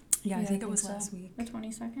 Yeah, I Yeah, think I it was think so. last week. the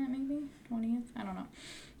 22nd, maybe 20th. I don't know.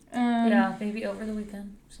 Yeah, maybe over the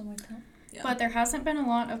weekend, something like that. Yeah. But there hasn't been a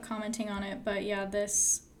lot of commenting on it. But yeah,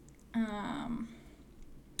 this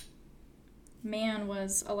man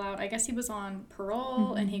was allowed. I guess he was on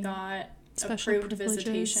parole, and he got Special approved visitation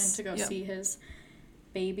privileges. to go Yep. see his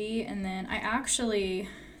baby. And then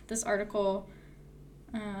this article.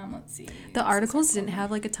 Let's see. The articles didn't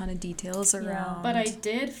have like a ton of details around. But I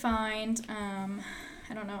did find,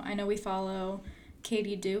 I don't know, I know we follow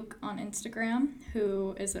Katie Duke on Instagram,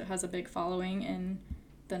 who has a big following in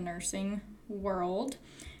the nursing world.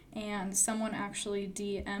 And someone actually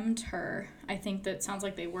DM'd her, I think that sounds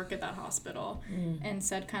like they work at that hospital, and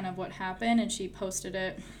said kind of what happened. And she posted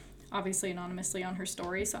it, obviously anonymously, on her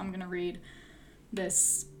story. So I'm going to read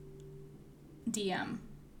this DM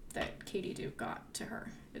that Katie Duke got to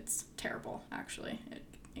her. It's terrible, actually. It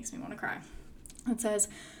makes me want to cry. It says,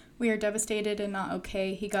 "We are devastated and not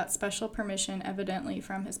okay. He got special permission, evidently,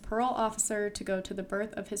 from his parole officer to go to the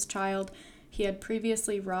birth of his child. He had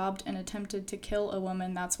previously robbed and attempted to kill a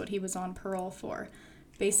woman. That's what he was on parole for.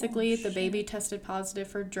 Basically, the baby tested positive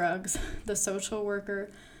for drugs. The social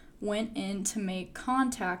worker went in to make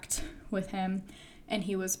contact with him, and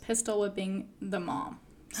he was pistol whipping the mom."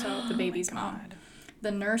 So the baby's mom.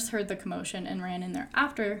 The nurse heard the commotion and ran in there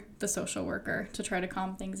after the social worker to try to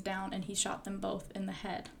calm things down, and he shot them both in the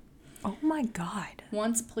head. Oh my God.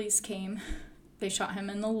 Once police came, they shot him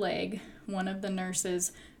in the leg. One of the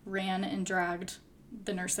nurses ran and dragged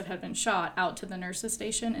the nurse that had been shot out to the nurse's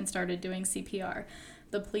station and started doing CPR.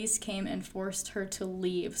 The police came and forced her to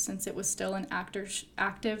leave since it was still an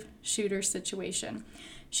active shooter situation.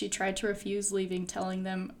 She tried to refuse leaving, telling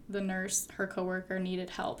them the nurse, her coworker,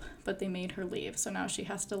 needed help, but they made her leave. So now she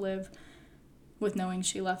has to live with knowing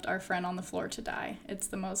she left our friend on the floor to die. It's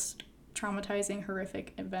the most traumatizing,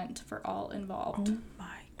 horrific event for all involved. Oh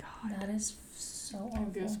my God. That is so I have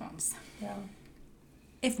awful. goosebumps. Yeah.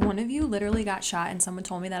 If one of you literally got shot and someone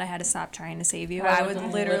told me that I had to stop trying to save you, I would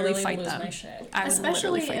literally fight lose them. my shit. I would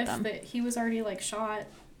Especially literally fight if them. he was already like shot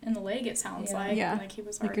in the leg, it sounds Yeah. like. Yeah. Like he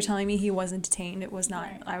was Like already. you're telling me he wasn't detained. It was not.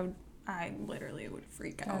 Right. I literally would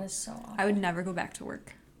freak That out. is so awful. I would never go back to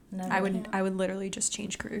work. Never. I would literally just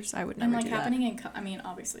change careers. I would and never like do that. happening in, I mean,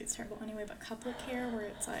 obviously it's terrible anyway, but couplet care where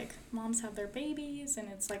it's like moms have their babies and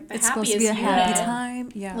it's like the It's happiest supposed to be a happy unit.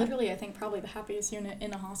 time. Yeah. Literally, I think probably the happiest unit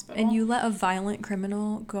in a hospital. And you let a violent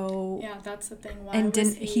criminal go. Yeah, that's the thing. Why And was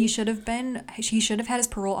didn't he should have had his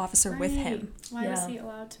parole officer with Right. him Why was Yeah. he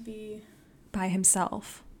allowed to be? by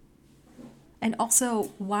himself. And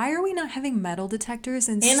also, why are we not having metal detectors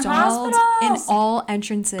In installed in hospitals! all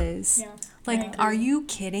entrances? Yeah. I Like, agree. are you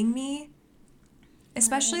kidding me?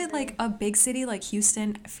 Especially agree. like a big city like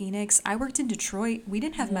Houston, Phoenix. I worked in Detroit. We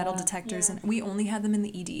didn't have metal Yeah. detectors Yeah. and we only had them in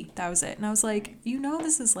the ED. That was it. And I was like,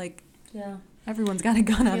 this is like Yeah. everyone's got a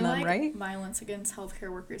gun I on feel them, like right? Violence against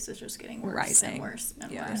healthcare workers is just getting worse Rising. and worse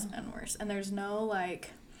and Yeah. worse and worse. And there's no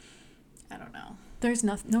like, I don't know. There's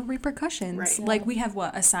no repercussions. Right. Like we have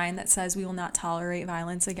a sign that says we will not tolerate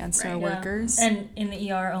violence against our Right. Yeah. workers. And in the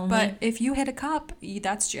ER only. But if you hit a cop,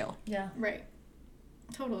 that's jail. yeah. Right.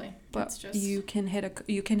 Totally. But It's just you can hit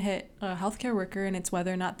a healthcare worker, and it's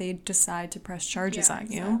whether or not they decide to press charges yeah,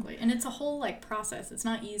 on you. exactly. And it's a whole like process. It's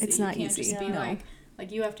not easy. It's not you can't easy, Just be no.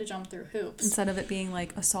 like you have to jump through hoops. Instead of it being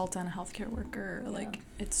like assault on a healthcare worker, or, like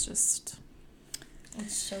it's just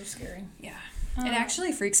It's so scary. yeah. It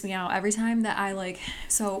actually freaks me out every time that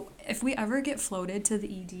so if we ever get floated to the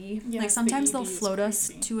ED, Yes, like sometimes the they'll ED is float us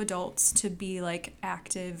crazy. to adults to be like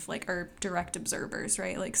active, like or direct observers,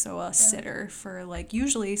 right? Like so a sitter for like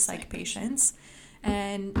usually psych patients.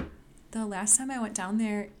 And the last time I went down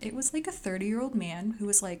there, it was like a 30-year-old man who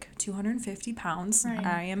was like 250 pounds. Right.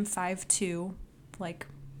 I am 5'2", like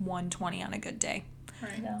 120 on a good day.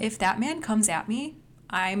 Right. Yeah. If that man comes at me,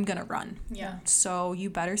 I'm gonna run. Yeah. So you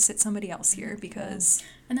better sit somebody else here because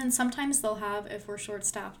And then sometimes they'll have, if we're short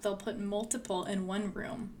staffed, they'll put multiple in one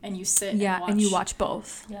room and you sit and you watch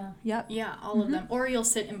both. Yeah. Yep. Yeah, all of them. Or you'll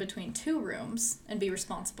sit in between two rooms and be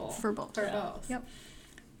responsible For both. For Yeah. both. Yep.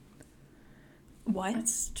 What?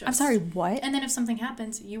 It's just, I'm sorry. What? And then if something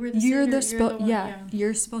happens, you were the You're sitter, the one-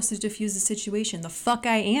 You're supposed to diffuse the situation. The fuck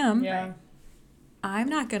I am. Yeah. I'm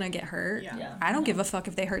not gonna get hurt. Yeah. Yeah. I don't give a fuck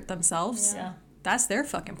if they hurt themselves. Yeah. That's their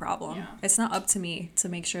fucking problem. Yeah. It's not up to me to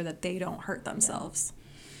make sure that they don't hurt themselves.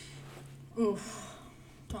 Oof.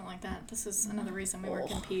 Don't like that. This is another reason we work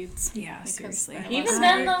in peds. Yeah, because seriously. they're Even less-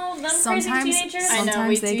 then, though, them crazy Sometimes- teenagers. I know,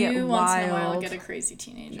 we sometimes they do get once in a while wild. get a crazy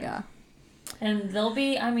teenager. Yeah. And they'll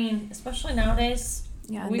be, I mean, especially nowadays.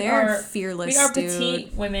 Yeah, we they're are fearless, We are dude.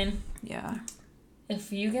 petite women. Yeah.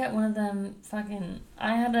 If you get one of them fucking...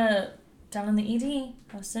 I had a... Down in the ED,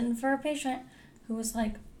 I was sitting for a patient who was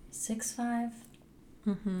like 6'5",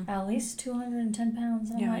 Mm-hmm. at least 210 pounds.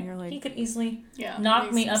 And Yeah, I'm like, you're like- he could easily Yeah.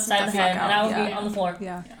 knock me upside the head, and I would be on the floor.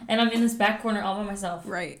 Yeah. And I'm in this back corner all by myself.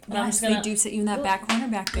 Right. But I'm Yes, just gonna- they do sit you in that back corner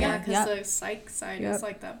back there. Yeah, because Yep. the psych side Yep. is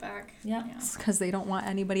like that back. Yeah. Because they don't want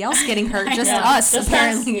anybody else getting hurt, I just know. us, Just us.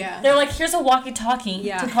 apparently. Yeah. They're like, here's a walkie-talkie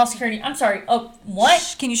Yeah. to call security. I'm sorry. Oh, what?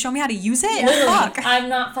 Shh, can you show me how to use it? Literally, Fuck. I'm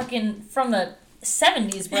not fucking from the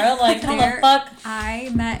 70s, bro. Like, how the There- fuck? I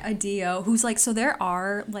met a DO who's like, so there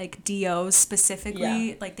are like DOs specifically,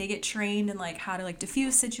 Yeah. like they get trained in like how to like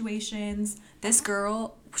diffuse situations. This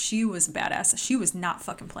girl, she was badass. She was not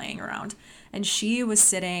fucking playing around. And she was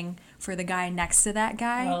sitting for the guy next to that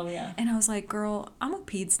guy. Oh, yeah. And I was like, girl, I'm a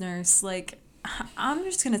peds nurse. Like, I'm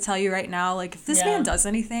just gonna tell you right now, like, if this Yeah. man does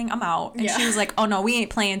anything, I'm out. And Yeah. she was like, oh no, we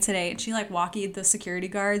ain't playing today. And she like walkied the security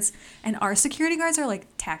guards. And our security guards are like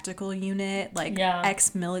tactical unit, like Yeah.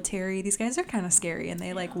 ex-military. These guys are kind of scary, and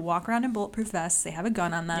they like walk around in bulletproof vests. They have a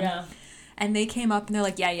gun on them. Yeah. And they came up and they're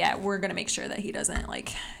like, yeah, we're gonna make sure that he doesn't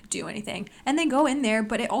like do anything. And they go in there,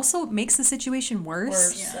 but it also makes the situation worse.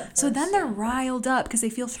 Worse Yeah. at So first, then they're yeah. riled up because they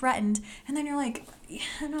feel threatened, and then you're like,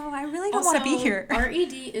 I really don't want to be Also, here. Our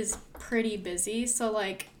ED is pretty busy, so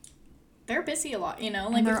like they're busy a lot, you know?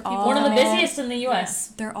 Like And with they're people. all- One of the Oh. busiest in the U.S.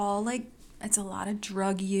 They're all like, it's a lot of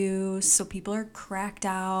drug use, so people are cracked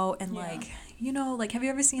out, and Yeah. like, you know, like, have you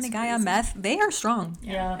ever seen It's a guy on crazy. meth? They are strong,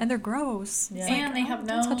 Yeah. and they're gross. Yeah. It's like, And they oh, have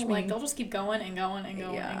no, don't touch me. like, they'll just keep going and going and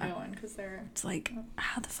going Yeah. and going because they're. It's like,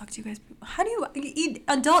 how the fuck do you guys? How do you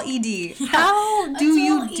adult ED? How do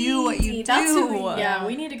you do what you do? That's who yeah,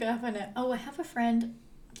 we need to go up on it. Oh, I have a friend.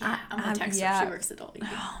 Yeah, I'm gonna text her. yeah. She works adult ED.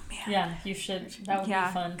 Oh man. Yeah, you should. That would be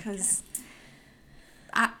fun. because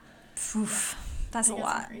that's a We got some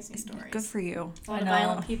lot. crazy stories. Good for you. A lot I of know.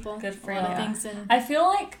 violent people. Good for a lot you. of things in I feel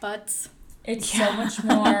like butts. it's Yeah. so much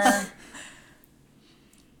more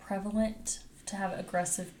prevalent to have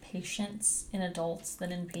aggressive patients in adults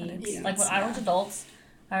than in peds. peds, Like when I yeah. worked adults,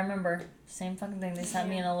 I remember same fucking thing. They sat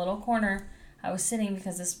me in a little corner. I was sitting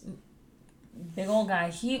because this big old guy,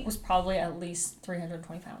 he was probably at least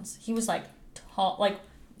 320 pounds. He was like tall, like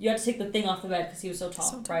you had to take the thing off the bed because he was so tall,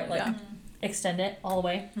 So tall, right? Like yeah. extend it all the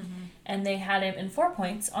way. Mm-hmm. And they had him in 4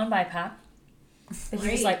 points on BiPAP. But he was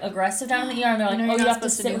Great. like aggressive down in the ER, and they're like, I know oh, you're you not have to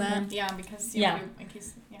supposed sit do with that. him. Yeah, because Yeah. in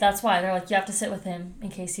case. Yeah. That's why they're like, you have to sit with him in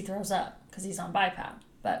case he throws up because he's on BiPAP.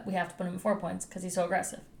 But we have to put him in 4 points because he's so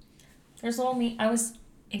aggressive. There's little me. I was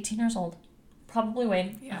 18 years old, probably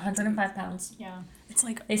weighed Yeah, 105 pounds. Yeah. It's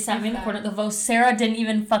like They sat me in the If corner. The Vocera didn't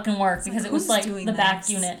even fucking work because like, it was who's like doing the back this?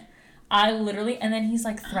 unit. I literally, and then he's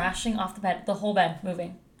like thrashing off the bed, the whole bed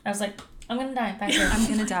moving. I was like, I'm gonna die back here. I'm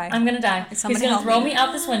gonna die. I'm gonna die. He's Somebody gonna help throw me. me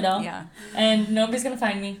out this window, Yeah. and nobody's gonna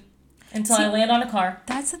find me until See, I land on a car.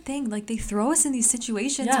 That's the thing. Like they throw us in these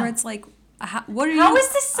situations Yeah. where it's like, what are How you?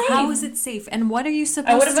 is this safe? How is it safe? And what are you I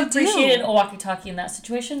supposed would have to appreciated do? a walkie-talkie in that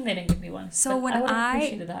situation. They didn't give me one. So But when I would have I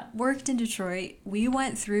appreciated that. worked in Detroit, we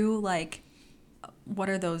went through like, what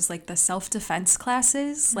are those, like the self-defense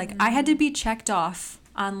classes? Like I had to be checked off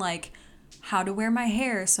on like how to wear my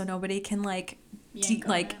hair so nobody can like Yank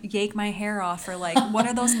on it. yank my hair off, or like what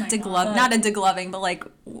are those my deglove God. not a degloving, but like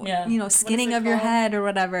Yeah. you know, skinning it of your called? head or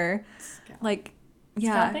whatever. Like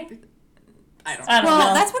yeah. Scalping? I don't. I don't Well,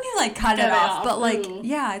 know. that's when you like cut Cut it it off, off. but like Ooh.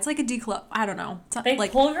 yeah, it's like a declove. I don't know. It's They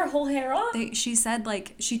like pull your whole hair off? she said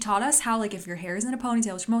like she taught us how like if your hair is in a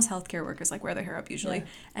ponytail, which most healthcare workers like wear their hair up usually, Yeah.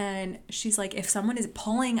 and she's like if someone is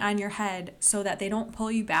pulling on your head so that they don't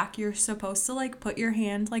pull you back, you're supposed to like put your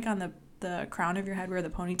hand like on the crown of your head where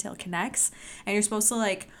the ponytail connects, and you're supposed to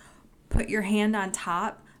like put your hand on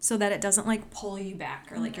top so that it doesn't like pull you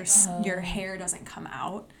back, or like your hair doesn't come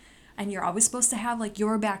out. And you're always supposed to have like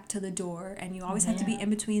your back to the door, and you always have to be in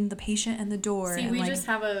between the patient and the door. See, and we like, just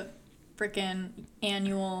have a freaking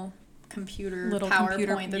annual computer Little PowerPoint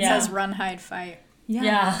computer- that Yeah. says "Run, Hide, Fight."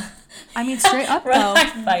 Yeah. I mean, straight up though. Right,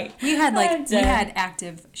 fight. We had I'm dead.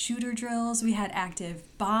 active shooter drills, we had active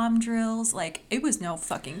bomb drills, like it was no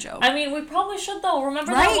fucking joke. I mean, we probably should though.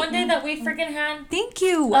 Remember Right? that one day that we freaking had? Thank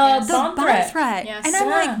you. Bomb the threat. bomb threat. Yes. And I'm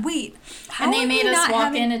Yeah. like, wait, how And they are made we us not walk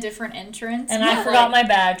having... in a different entrance. And Yeah. I forgot my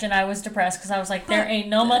badge, and I was depressed because I was like, there ain't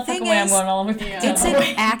no motherfucking thing way I'm is, going all the way back Yeah. to It's the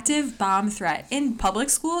an active bomb threat. In public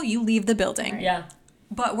school, you leave the building. Yeah.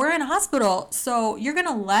 But we're in a hospital, so you're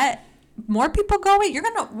gonna let more people go? Wait, you're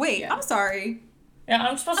gonna wait. Yeah. I'm sorry. Yeah,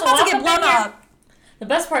 I'm supposed I'm to about walk to get up blown in here. up. The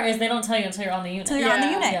best part is they don't tell you until you're on the unit. Until you're on the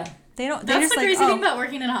Yeah. unit. Yeah. They don't. They That's just the like, crazy oh, thing about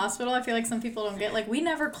working in a hospital. I feel like some people don't get. Like, we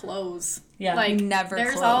never close. Yeah. Like, Never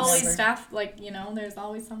there's close. always Never. staff. Like, there's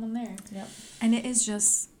always someone there. Yep. and it is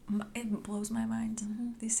just, it blows my mind. Mm-hmm.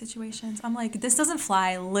 These situations. I'm like, this doesn't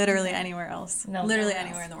fly literally anywhere else. No. Literally Nowhere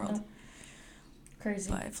anywhere in the else. world. No. Crazy.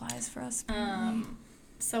 But it flies for us.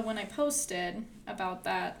 So when I posted about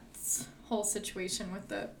that whole situation with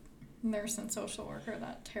the nurse and social worker,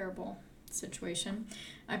 that terrible situation,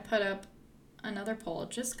 I put up another poll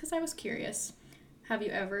just because I was curious. Have you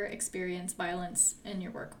ever experienced violence in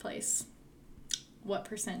your workplace? What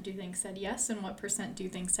 % do you think said yes, and what % do you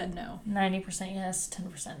think said no? 90% yes,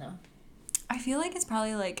 10% no. I feel like it's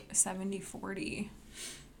probably like 70-40.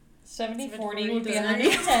 70-40 would be 70.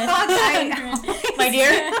 110. Okay. My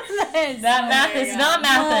dear, that math is not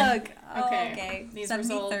mathing. Look. Okay, these 70,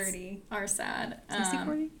 results 30. are sad.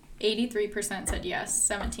 60-40? 83% said yes,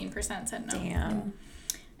 17% said no. Damn.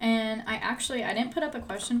 And I didn't put up a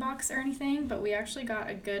question box or anything, but we actually got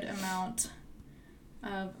a good amount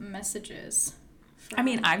of messages. I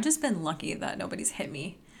mean, I've just been lucky that nobody's hit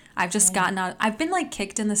me. I've just gotten out. I've been like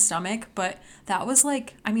kicked in the stomach, but that was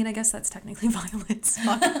like, I mean, I guess that's technically violence.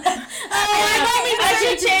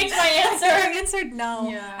 I should change my answer. I answered no.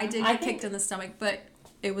 Yeah. I did I get think- kicked in the stomach, but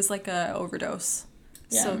it was like a overdose.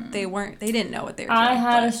 Yeah. So they didn't know what they were doing. I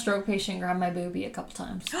had a but- stroke patient grab my boobie a couple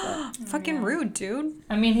times. But, fucking Yeah. rude, dude.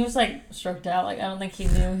 I mean, he was like stroked out. Like I don't think he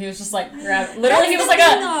knew. He was just like grab. Literally, he was like the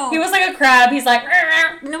thing, though. he was like a crab. He's like.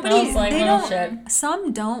 Nobody, I was like, they oh, don't. shit.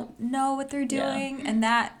 Some don't know what they're Yeah. doing, and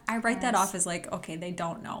that I write that Yes. off as like, okay, they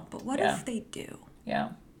don't know. But what Yeah. if they do? Yeah.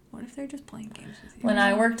 What if they're just playing games with you? When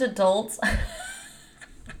I worked adults,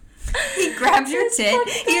 he grabbed your tit,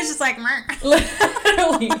 he was just like, "Meh."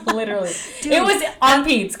 literally, Dude, it was on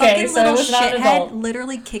Pete's. Okay, Fucking so it little was not an shithead adult.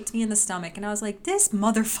 literally kicked me in the stomach, and I was like, this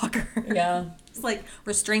motherfucker. Yeah. It's like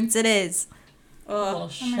restraints. It is. Ugh. Little Oh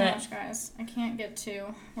shit. my gosh, guys. I can't get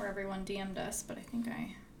to where everyone DM'd us, but I think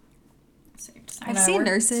I saved some. I've When I seen worked-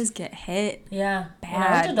 nurses get hit. Yeah. When I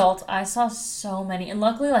worked Bad. adults, I saw so many. And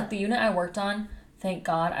luckily, like, the unit I worked on, thank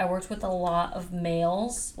God, I worked with a lot of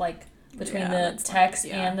males. Like, between Yeah, the that's techs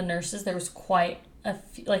like- yeah. and the nurses, there was quite a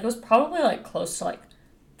few. Like, it was probably, like, close to, like,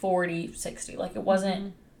 40, 60. Like, it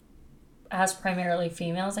wasn't as primarily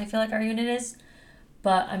females, I feel like our unit is.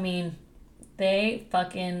 But, I mean, they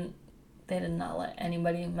did not let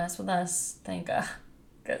anybody mess with us. Thank God.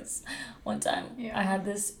 Because one time Yeah. I had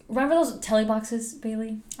this. Remember those telly boxes,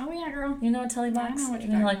 Bailey? Oh, yeah, girl. You know a telly Yeah, I box? know what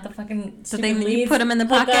you're You know, talking like the fucking So stupid they you leads put them in the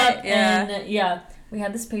hook pocket. up, Yeah. And yeah, we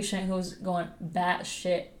had this patient who was going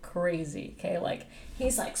batshit crazy. Okay, like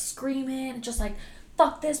he's like screaming, just like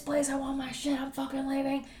fuck this place, I want my shit, I'm fucking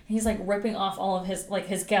leaving. And he's like ripping off all of his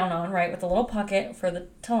his gown on, right, with a little pocket for the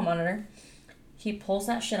telemonitor. He pulls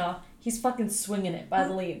that shit off. He's fucking swinging it by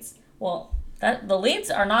the leads. Well, the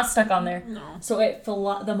leads are not stuck on there. No. So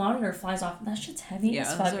the monitor flies off. That shit's heavy Yeah, as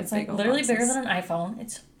those fuck. are It's big like old literally bigger boxes. than an iPhone.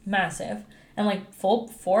 It's massive. And like full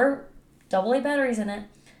 4 AA batteries in it.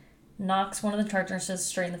 Knocks one of the charge nurses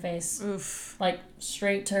straight in the face. Oof. Like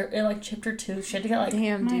straight to it, like chipped her tooth. She had to get like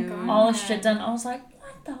Damn, my dude. God. all this shit done. I was like,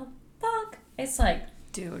 what the fuck? It's like,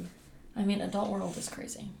 Dude. I mean, adult world is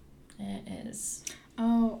crazy. It is.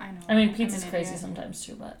 Oh, I know. I mean, I'm pizza's an crazy idiot. sometimes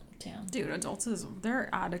too, but damn. Dude, adults they're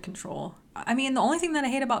out of control. I mean, the only thing that I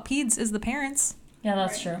hate about peds is the parents. Yeah,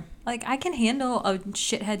 that's Right. true. Like, I can handle a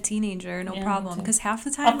shithead teenager, no Yeah, me problem. too. Because half the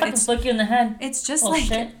I'll time fucking it's flick you in the head. just Oh, like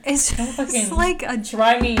shit. it's Don't just fucking like a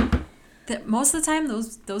Try me. that most of the time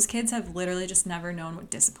those kids have literally just never known what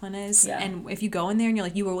discipline is. Yeah. And if you go in there and you're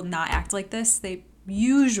like, you will not act like this, they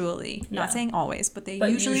usually, Yeah. not saying always, but they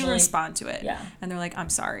But usually usually- respond to it. Yeah. And they're like, I'm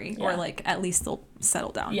sorry. Yeah. Or like at least they'll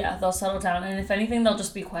settle down. Yeah, they'll settle down, and if anything, they'll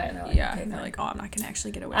just be quiet. And they're like, Yeah. okay, And they're fine. like, oh, I'm not gonna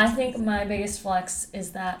actually get away. I with think it. my biggest flex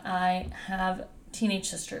is that I have teenage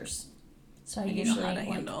sisters, so I And you know usually how to like,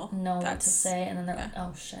 handle. know what to That's- say, and then they're yeah. like,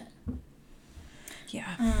 oh shit. Yeah.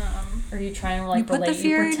 Or you try and You like put the relate, you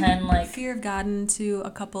fear, pretend like fear of God into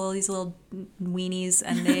a couple of these little weenies,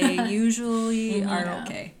 and they usually Mhm. are Yeah.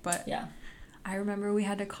 okay. But yeah, I remember we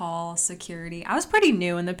had to call security. I was pretty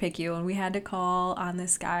new in the PICU, and we had to call on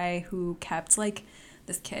this guy who kept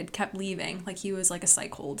this kid kept leaving. Like, he was like a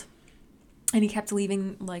psych hold. And he kept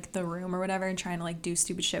leaving like the room or whatever and trying to like do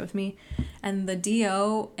stupid shit with me. And the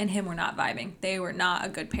DO and him were not vibing. They were not a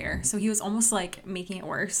good pair. So he was almost like making it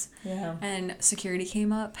worse. yeah. And security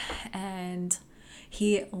came up and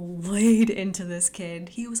he laid into this kid.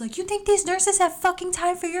 He was like, you think these nurses have fucking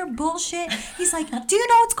time for your bullshit? He's like, do you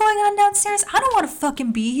know what's going on downstairs? I don't want to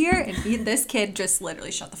fucking be here. And this kid just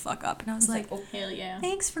literally shut the fuck up. And I was like, oh, Hell yeah.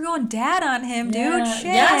 thanks for going dad on him, dude. yeah. Shit.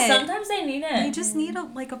 Yeah, sometimes they need it. You just need a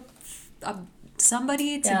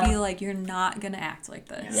somebody to Yeah. be like, you're not gonna act like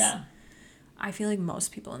this. Yeah. I feel like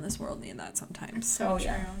most people in this world need that sometimes. So Oh, true.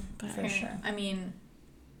 yeah. But For sure. I mean,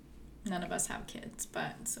 none of us have kids,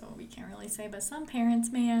 but so we can't really say. But some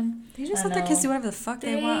parents, man, they just I let their kids know. do whatever the fuck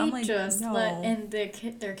they want. I'm like, just no. let, and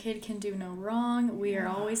their kid can do no wrong. We are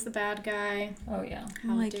always the bad guy. Oh yeah. How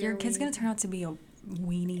I'm like, dare your kid's we? gonna turn out to be a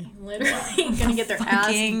weenie. Literally gonna get their ass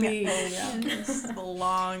Fucking- beat. Oh yeah. A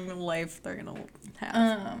long life they're gonna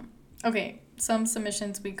have. Okay, some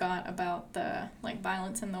submissions we got about the like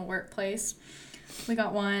violence in the workplace. We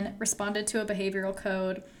got one, responded to a behavioral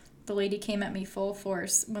code. The lady came at me full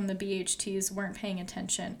force when the BHTs weren't paying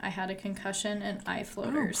attention. I had a concussion and eye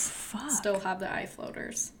floaters. fuck. Still have the eye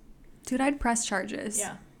floaters. Dude, I'd press charges.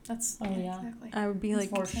 Yeah, that's Oh, yeah. exactly. I would be like,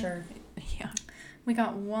 For sure. yeah. We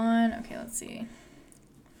got one. Okay, let's see.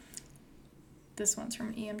 This one's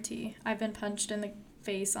from EMT. I've been punched in the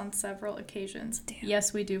face on several occasions. Damn.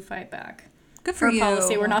 Yes, we do fight back. Good for For you.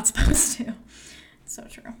 policy, we're not supposed to. So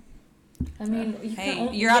true. I mean, you Hey,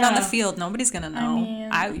 can, you're out on the yeah. field. Nobody's gonna know.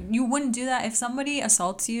 mean- You wouldn't do that if somebody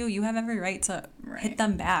assaults you. You have every right to Right. hit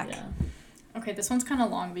them back. Yeah. Okay, this one's kind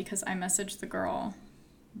of long because I messaged the girl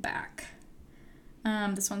back.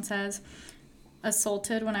 This one says,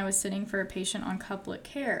 assaulted when I was sitting for a patient on couplet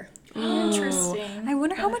care. Interesting. I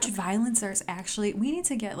wonder how much violence there's actually. We need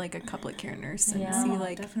to get like a couplet care nurse and Yeah. see Oh,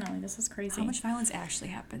 like definitely, this is crazy. how much violence actually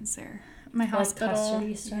happens there. My Like hospital.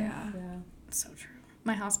 custody stuff. Yeah. So true.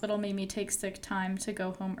 My hospital made me take sick time to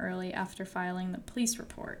go home early after filing the police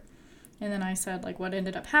report. And then I said, like, what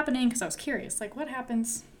ended up happening? Because I was curious. Like, what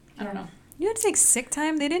happens? I don't know. You had to take sick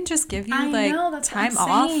time. They didn't just give you I like know, that's time what I'm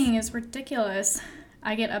off. saying. It's ridiculous.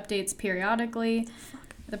 I get updates periodically.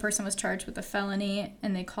 The person was charged with a felony,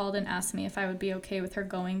 and they called and asked me if I would be okay with her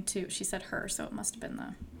going to. She said her, so it must have been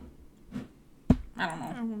the. I don't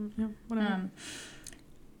know. Yeah, whatever.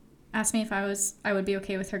 Asked me if I would be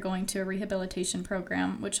okay with her going to a rehabilitation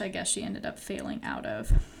program, which I guess she ended up failing out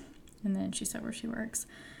of. And then she said where she works.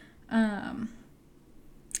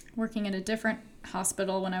 Working at a different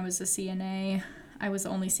hospital when I was a CNA. I was the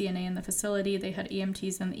only CNA in the facility. They had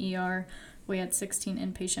EMTs in the ER. We had 16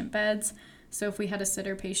 inpatient beds. So if we had a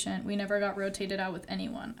sitter patient, we never got rotated out with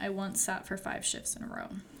anyone. I once sat for 5 shifts in a row.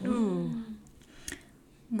 Ooh.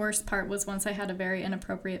 Worst part was once I had a very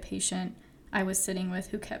inappropriate patient I was sitting with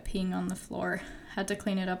who kept peeing on the floor. Had to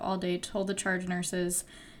clean it up all day. Told the charge nurses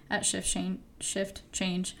at shift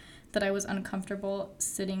change that I was uncomfortable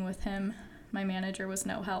sitting with him. My manager was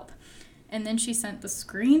no help. And then she sent the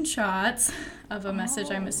screenshots of a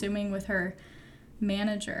message, I'm assuming, with her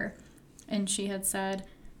manager. And she had said,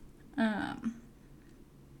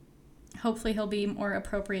 hopefully he'll be more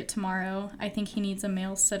appropriate tomorrow. I think he needs a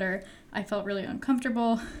male sitter. I felt really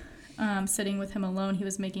uncomfortable sitting with him alone. He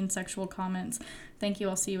was making sexual comments. Thank you.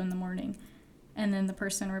 I'll see you in the morning. And then the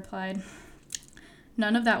person replied,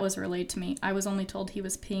 none of that was relayed to me. I was only told he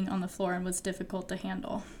was peeing on the floor and was difficult to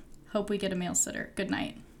handle. Hope we get a male sitter. Good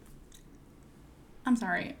night. I'm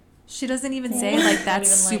sorry. She doesn't even say like Not that's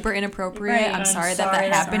even, like, super inappropriate. right, I'm sorry that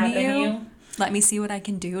that's happened to happened you. Let me see what I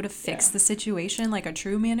can do to fix Yeah. the situation like a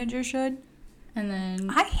true manager should. And then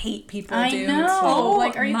I hate people, I dude. know. Oh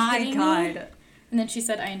Like, are you my kidding me? God. and then she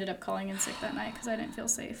said I ended up calling in sick that night because I didn't feel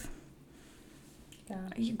safe.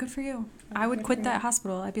 Yeah. Good for you. I would quit that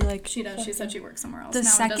hospital. I'd be like, She does. She said she works somewhere else the now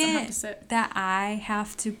and doesn't have second to sit. that I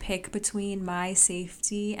have to pick between my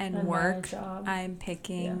safety and And my work, job. I'm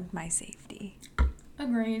picking Yeah. my safety.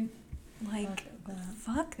 Agreed. Like,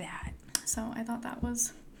 fuck that. So I thought that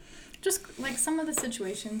was just like some of the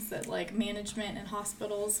situations that like management and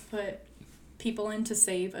hospitals put people in to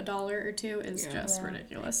save $1 or $2 is just Yeah.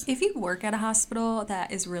 ridiculous. If you work at a hospital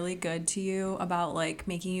that is really good to you about like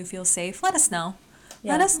making you feel safe, let us know.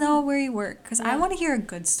 Yeah. Let us know where you work because I Yeah. want to hear a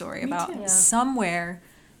good story Me about too. Yeah. somewhere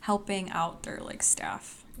helping out their like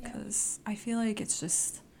staff Yeah. because I feel like it's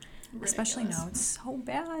just, especially Ridiculous. now, it's so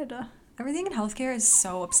bad. Everything in healthcare is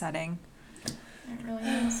so upsetting. It really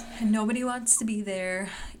is. And nobody wants to be there.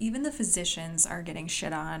 Even the physicians are getting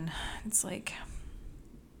shit on. It's like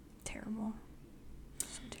terrible.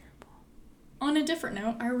 So terrible. On a different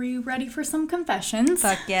note, are we ready for some confessions?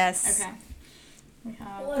 Fuck yes. Okay. We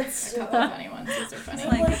have Let's a couple of funny ones. These are funny.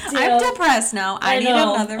 Like, Let's do I'm it. depressed now. I need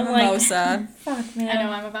know. another I'm like, mimosa. Fuck, man. I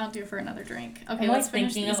know I'm about due for another drink. Okay, I'm like let's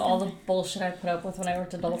finish thinking these. of all the bullshit I put up with when I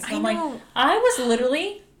worked adults. And I I'm like, know. I was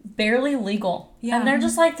literally barely legal. Yeah. And they're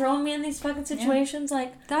just like throwing me in these fucking situations.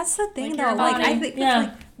 Like, That's the thing, Like your though. Like, I body. think Yeah.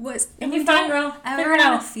 like And you find girl, ever figure it want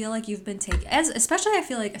out. to feel like you've been taken,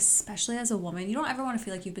 especially as a woman, you don't ever want to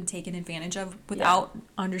feel like you've been taken advantage of without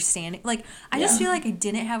understanding. Like, I just feel like I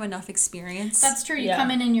didn't have enough experience. That's true. You come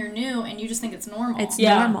in and you're new and you just think it's normal. It's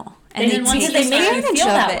normal. And then once they make you feel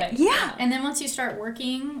that way. Yeah. And then once you start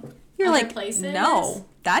working You're other like, places, no,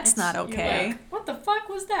 that's not you're okay. like, what the fuck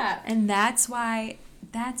was that? And that's why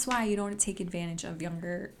you don't take advantage of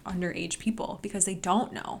younger, underage people, because they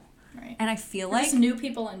don't know. Right. And I feel Or like... just new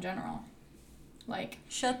people in general. Like...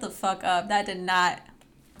 Shut the fuck up. That did not...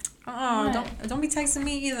 Oh, What? don't be texting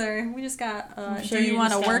me either. We just got... sure do you you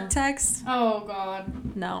want a just work got- text? Oh,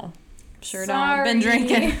 God. No. Sure Sorry. don't. Been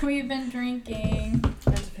drinking. We've been drinking. I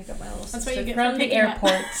have to pick up my little That's sister what you get from for the picking up.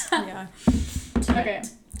 airport. Yeah. Okay.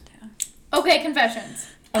 Okay, confessions.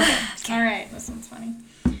 Okay. All right, this one's funny.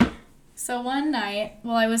 So one night,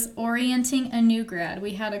 while I was orienting a new grad,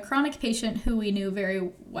 we had a chronic patient who we knew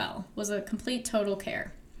very well, was a complete total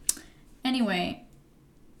care. Anyway,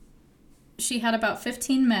 she had about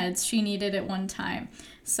 15 meds she needed at one time.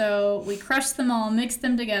 So we crushed them all, mixed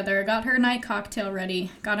them together, got her night cocktail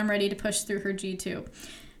ready, got him ready to push through her G2.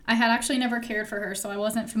 I had actually never cared for her, so I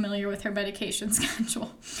wasn't familiar with her medication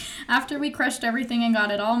schedule. After we crushed everything and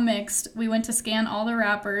got it all mixed, we went to scan all the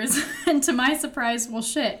wrappers, and to my surprise, well,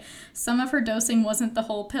 shit, some of her dosing wasn't the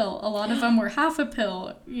whole pill. A lot of them were half a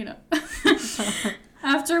pill, you know.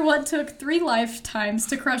 After what took 3 lifetimes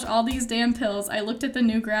to crush all these damn pills, I looked at the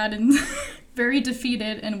new grad and very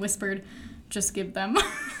defeated and whispered, just give them.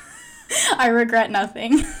 I regret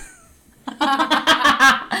nothing.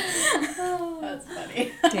 That's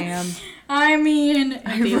funny. Damn. I mean,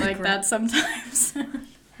 I'd be regret. like that sometimes.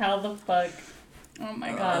 How the fuck? Oh my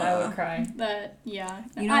God, god. I would cry. That, yeah.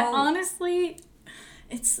 You know- I honestly,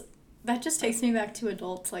 that just takes me back to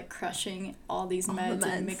adults like crushing all these All the meds meds.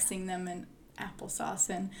 and mixing them in applesauce.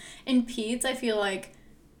 And in peds, I feel like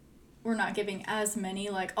we're not giving as many,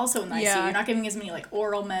 like, also in the ICU, Yeah. you're not giving as many, like,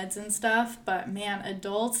 oral meds and stuff, but man,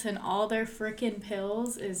 adults and all their freaking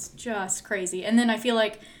pills is just crazy. And then I feel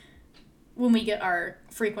like when we get our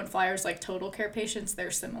frequent flyers, like total care patients, they're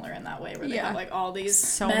similar in that way, where they Yeah. have, like, all these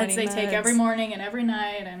So meds many they take meds. every morning and every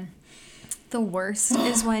night, and... The worst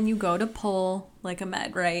is when you go to pull, like, a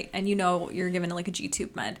med, right? And you know you're given, like, a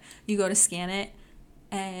G-tube med. You go to scan it,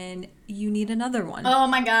 and you need another one. Oh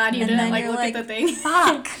my god, you And didn't, then like, you're look like, at the thing.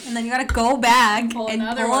 Fuck! And then you gotta go back Pull and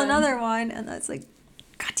another pull one. another one, and that's like,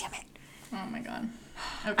 god damn it. Oh my god.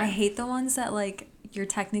 Okay. I hate the ones that, like, you're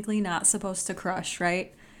technically not supposed to crush,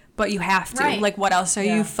 right? But you have to. Right. Like, what else are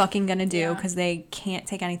Yeah. you fucking gonna do? Yeah. Because they can't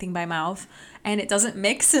take anything by mouth. And it doesn't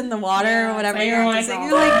mix in the water Yeah, or it's whatever. like You're you're like, like,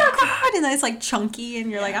 you're like, God! And then it's, like, chunky,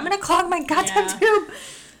 and you're like, I'm gonna clog my goddamn Yeah. tube.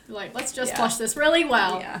 Like, let's just Yeah. flush this really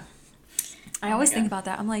well. Yeah. Oh I always my think God. about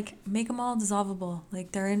that. I'm like, make them all dissolvable.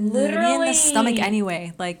 Like, they're in the Literally. stomach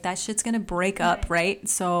anyway. Like, that shit's gonna break up, right?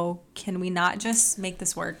 So, can we not just make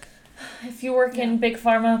this work? If you work in big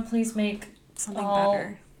pharma, please make Something all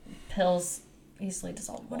better. pills easily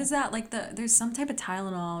dissolvable. What is that? Like, there's some type of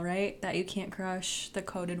Tylenol, right? That you can't crush, the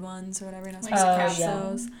coated ones or whatever. You're not Like supposed to Oh, crush yeah.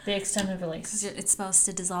 those. The extended Because release. it's supposed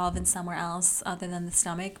to dissolve in somewhere else other than the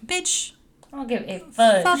stomach. Bitch, I'll give a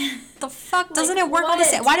fudge. fuck, the fuck? Doesn't Like, it work all the what?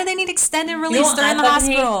 same? Why do they need extended You release? know, They're in the I fucking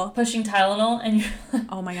hate hospital. pushing Tylenol and you're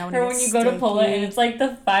Oh my god, or when you go to pull it and it's like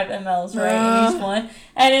the 5 mLs, right, in each one.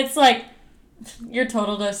 And it's like, your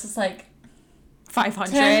total dose is like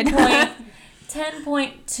 500.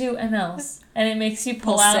 10.2 mLs. And it makes you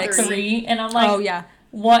pull Pull out 6. 3. And I'm like, Oh yeah.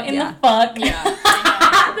 what in Yeah. the fuck? Yeah.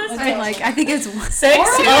 I like. I think it's 6? Or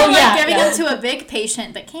Oh, you're, like, yeah. giving yeah. them to a big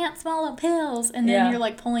patient that can't swallow pills, and then Yeah. you're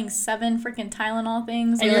like pulling 7 freaking Tylenol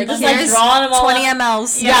things. And or you're just like, like here's drawing them all 20 up.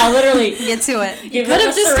 mLs. Yeah, literally. Get to it. Give could them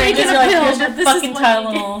have the just syringes, taken you're a like, pill, here's your but this is fucking what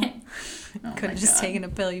you Tylenol. get. Oh Could my have just God. taken a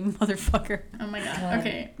pill, you motherfucker. Oh my god. God.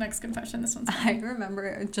 Okay, next confession. This one's I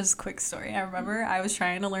remember, just quick story. I remember I was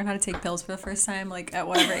trying to learn how to take pills for the first time, like at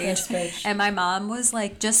whatever age. Yes, bitch. And my mom was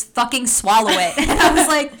like, just fucking swallow it. And I was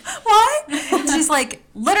like, what? And she's like,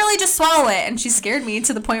 literally just swallow it. And she scared me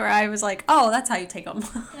to the point where I was like, oh, that's how you take them.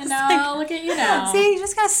 And now look at you now. See, you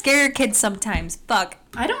just gotta scare your kids sometimes. Fuck.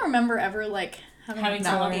 I don't remember ever like Having a to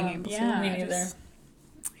Not learn. being able to. Yeah, Me I neither. just-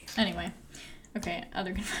 Anyway, okay,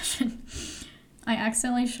 other confession. I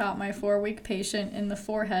accidentally shot my 4-week patient in the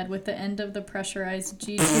forehead with the end of the pressurized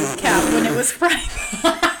G-tube cap when it was priming.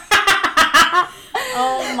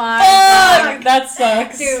 Oh my god. Fuck, that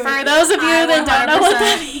sucks. For those of you I that don't know what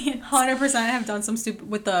that 100% means. 100% have done some stupid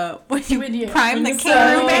with the when you Prime prime the you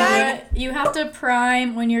kangaroo so- bag. You have to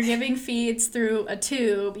prime when you're giving feeds through a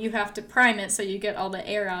tube. You have to prime it so you get all the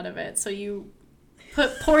air out of it. So you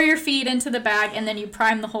pour your feed into the bag and then you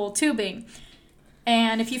prime the whole tubing.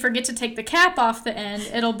 And if you forget to take the cap off the end,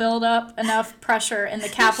 it'll build up enough pressure and the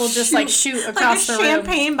cap will just like shoot across the room.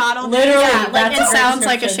 Champagne bottle. Literally, Yeah, like that's it a great sounds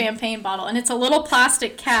like a description. champagne bottle. And it's a little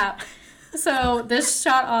plastic cap. So this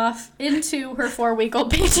shot off into her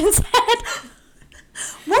 4-week-old patient's head.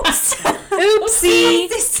 Whoops. Oopsie.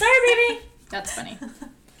 Sorry, baby. That's funny.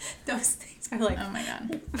 Those things are like. Oh my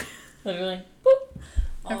god. Literally.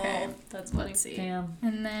 Boop. Okay. Oh, that's Let's see. Damn.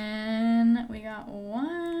 And then we got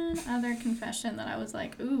one other confession that I was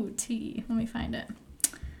like, ooh, tea. Let me find it.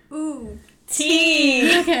 Ooh.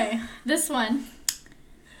 Tea. Okay, this one.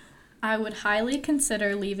 I would highly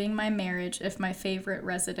consider leaving my marriage if my favorite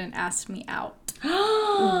resident asked me out.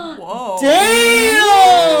 Whoa.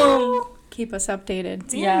 Damn. Keep us updated.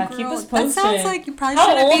 Damn, Yeah, girl. keep us That sounds posted. like you probably How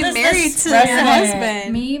shouldn't old be is married this to your resident?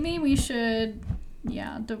 husband. Maybe we should,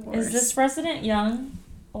 divorce. Is this resident young?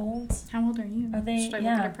 Old? How old are you? Are they- Should I look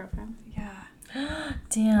yeah. at her profile? Yeah.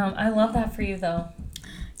 Damn, I love that for you though.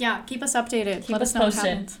 Yeah, keep us updated. Keep Let us us know what posted.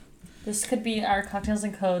 happens. This could be our Cocktails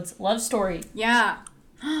and Codes love story. Yeah.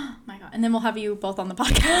 My god. And then we'll have you both on the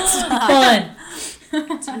podcast.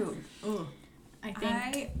 Fun. Dude. Ugh. I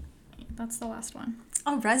think that's the last one.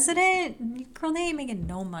 A resident? Girl, they ain't making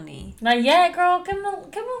no money. Not yet, girl. Give them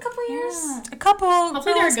a couple years. Yeah. A couple.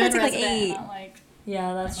 Hopefully they're a it's gonna good take, resident. like 8. Not like,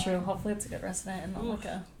 Yeah, that's true. Hopefully it's a good resident and not like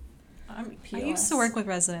a I used to work with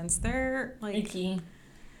residents. They're like, icky.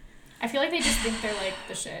 I feel like they just think they're like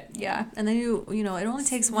the shit. yeah. And then you know, it only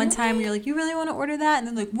takes one time. You're like, you really want to order that? And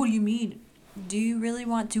then like, what do you mean? Do you really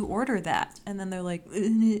want to order that? And then they're like,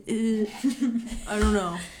 I don't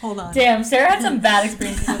know. Hold on. Damn, Sarah had some bad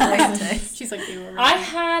experiences with residents. She's like, you were I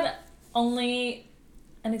had only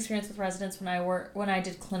an experience with residents when I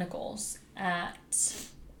did clinicals at,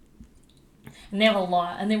 and they have a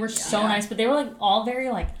lot, and they were so nice, but they were like all very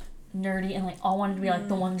like nerdy and like all wanted to be like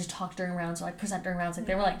the one to talk during rounds or like present during rounds. Like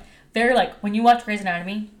they were like very like when you watch Grey's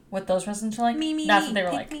Anatomy, what those residents are like. Me, that's what they were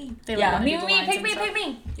pick like. me. They Yeah, like me, do the me, lines pick and me, stuff. pick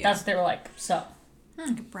me. Yeah. That's what they were like. So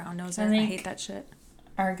Brown noser. I I think- hate that shit.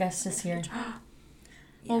 our guest is here.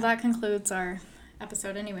 Well, that concludes our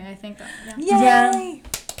episode anyway. I think that. Yeah. Yay! Yeah.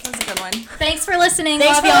 That was a good one. Thanks for listening.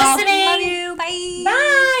 Thanks Love for y'all. listening. Love you. Bye.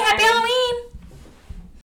 Bye.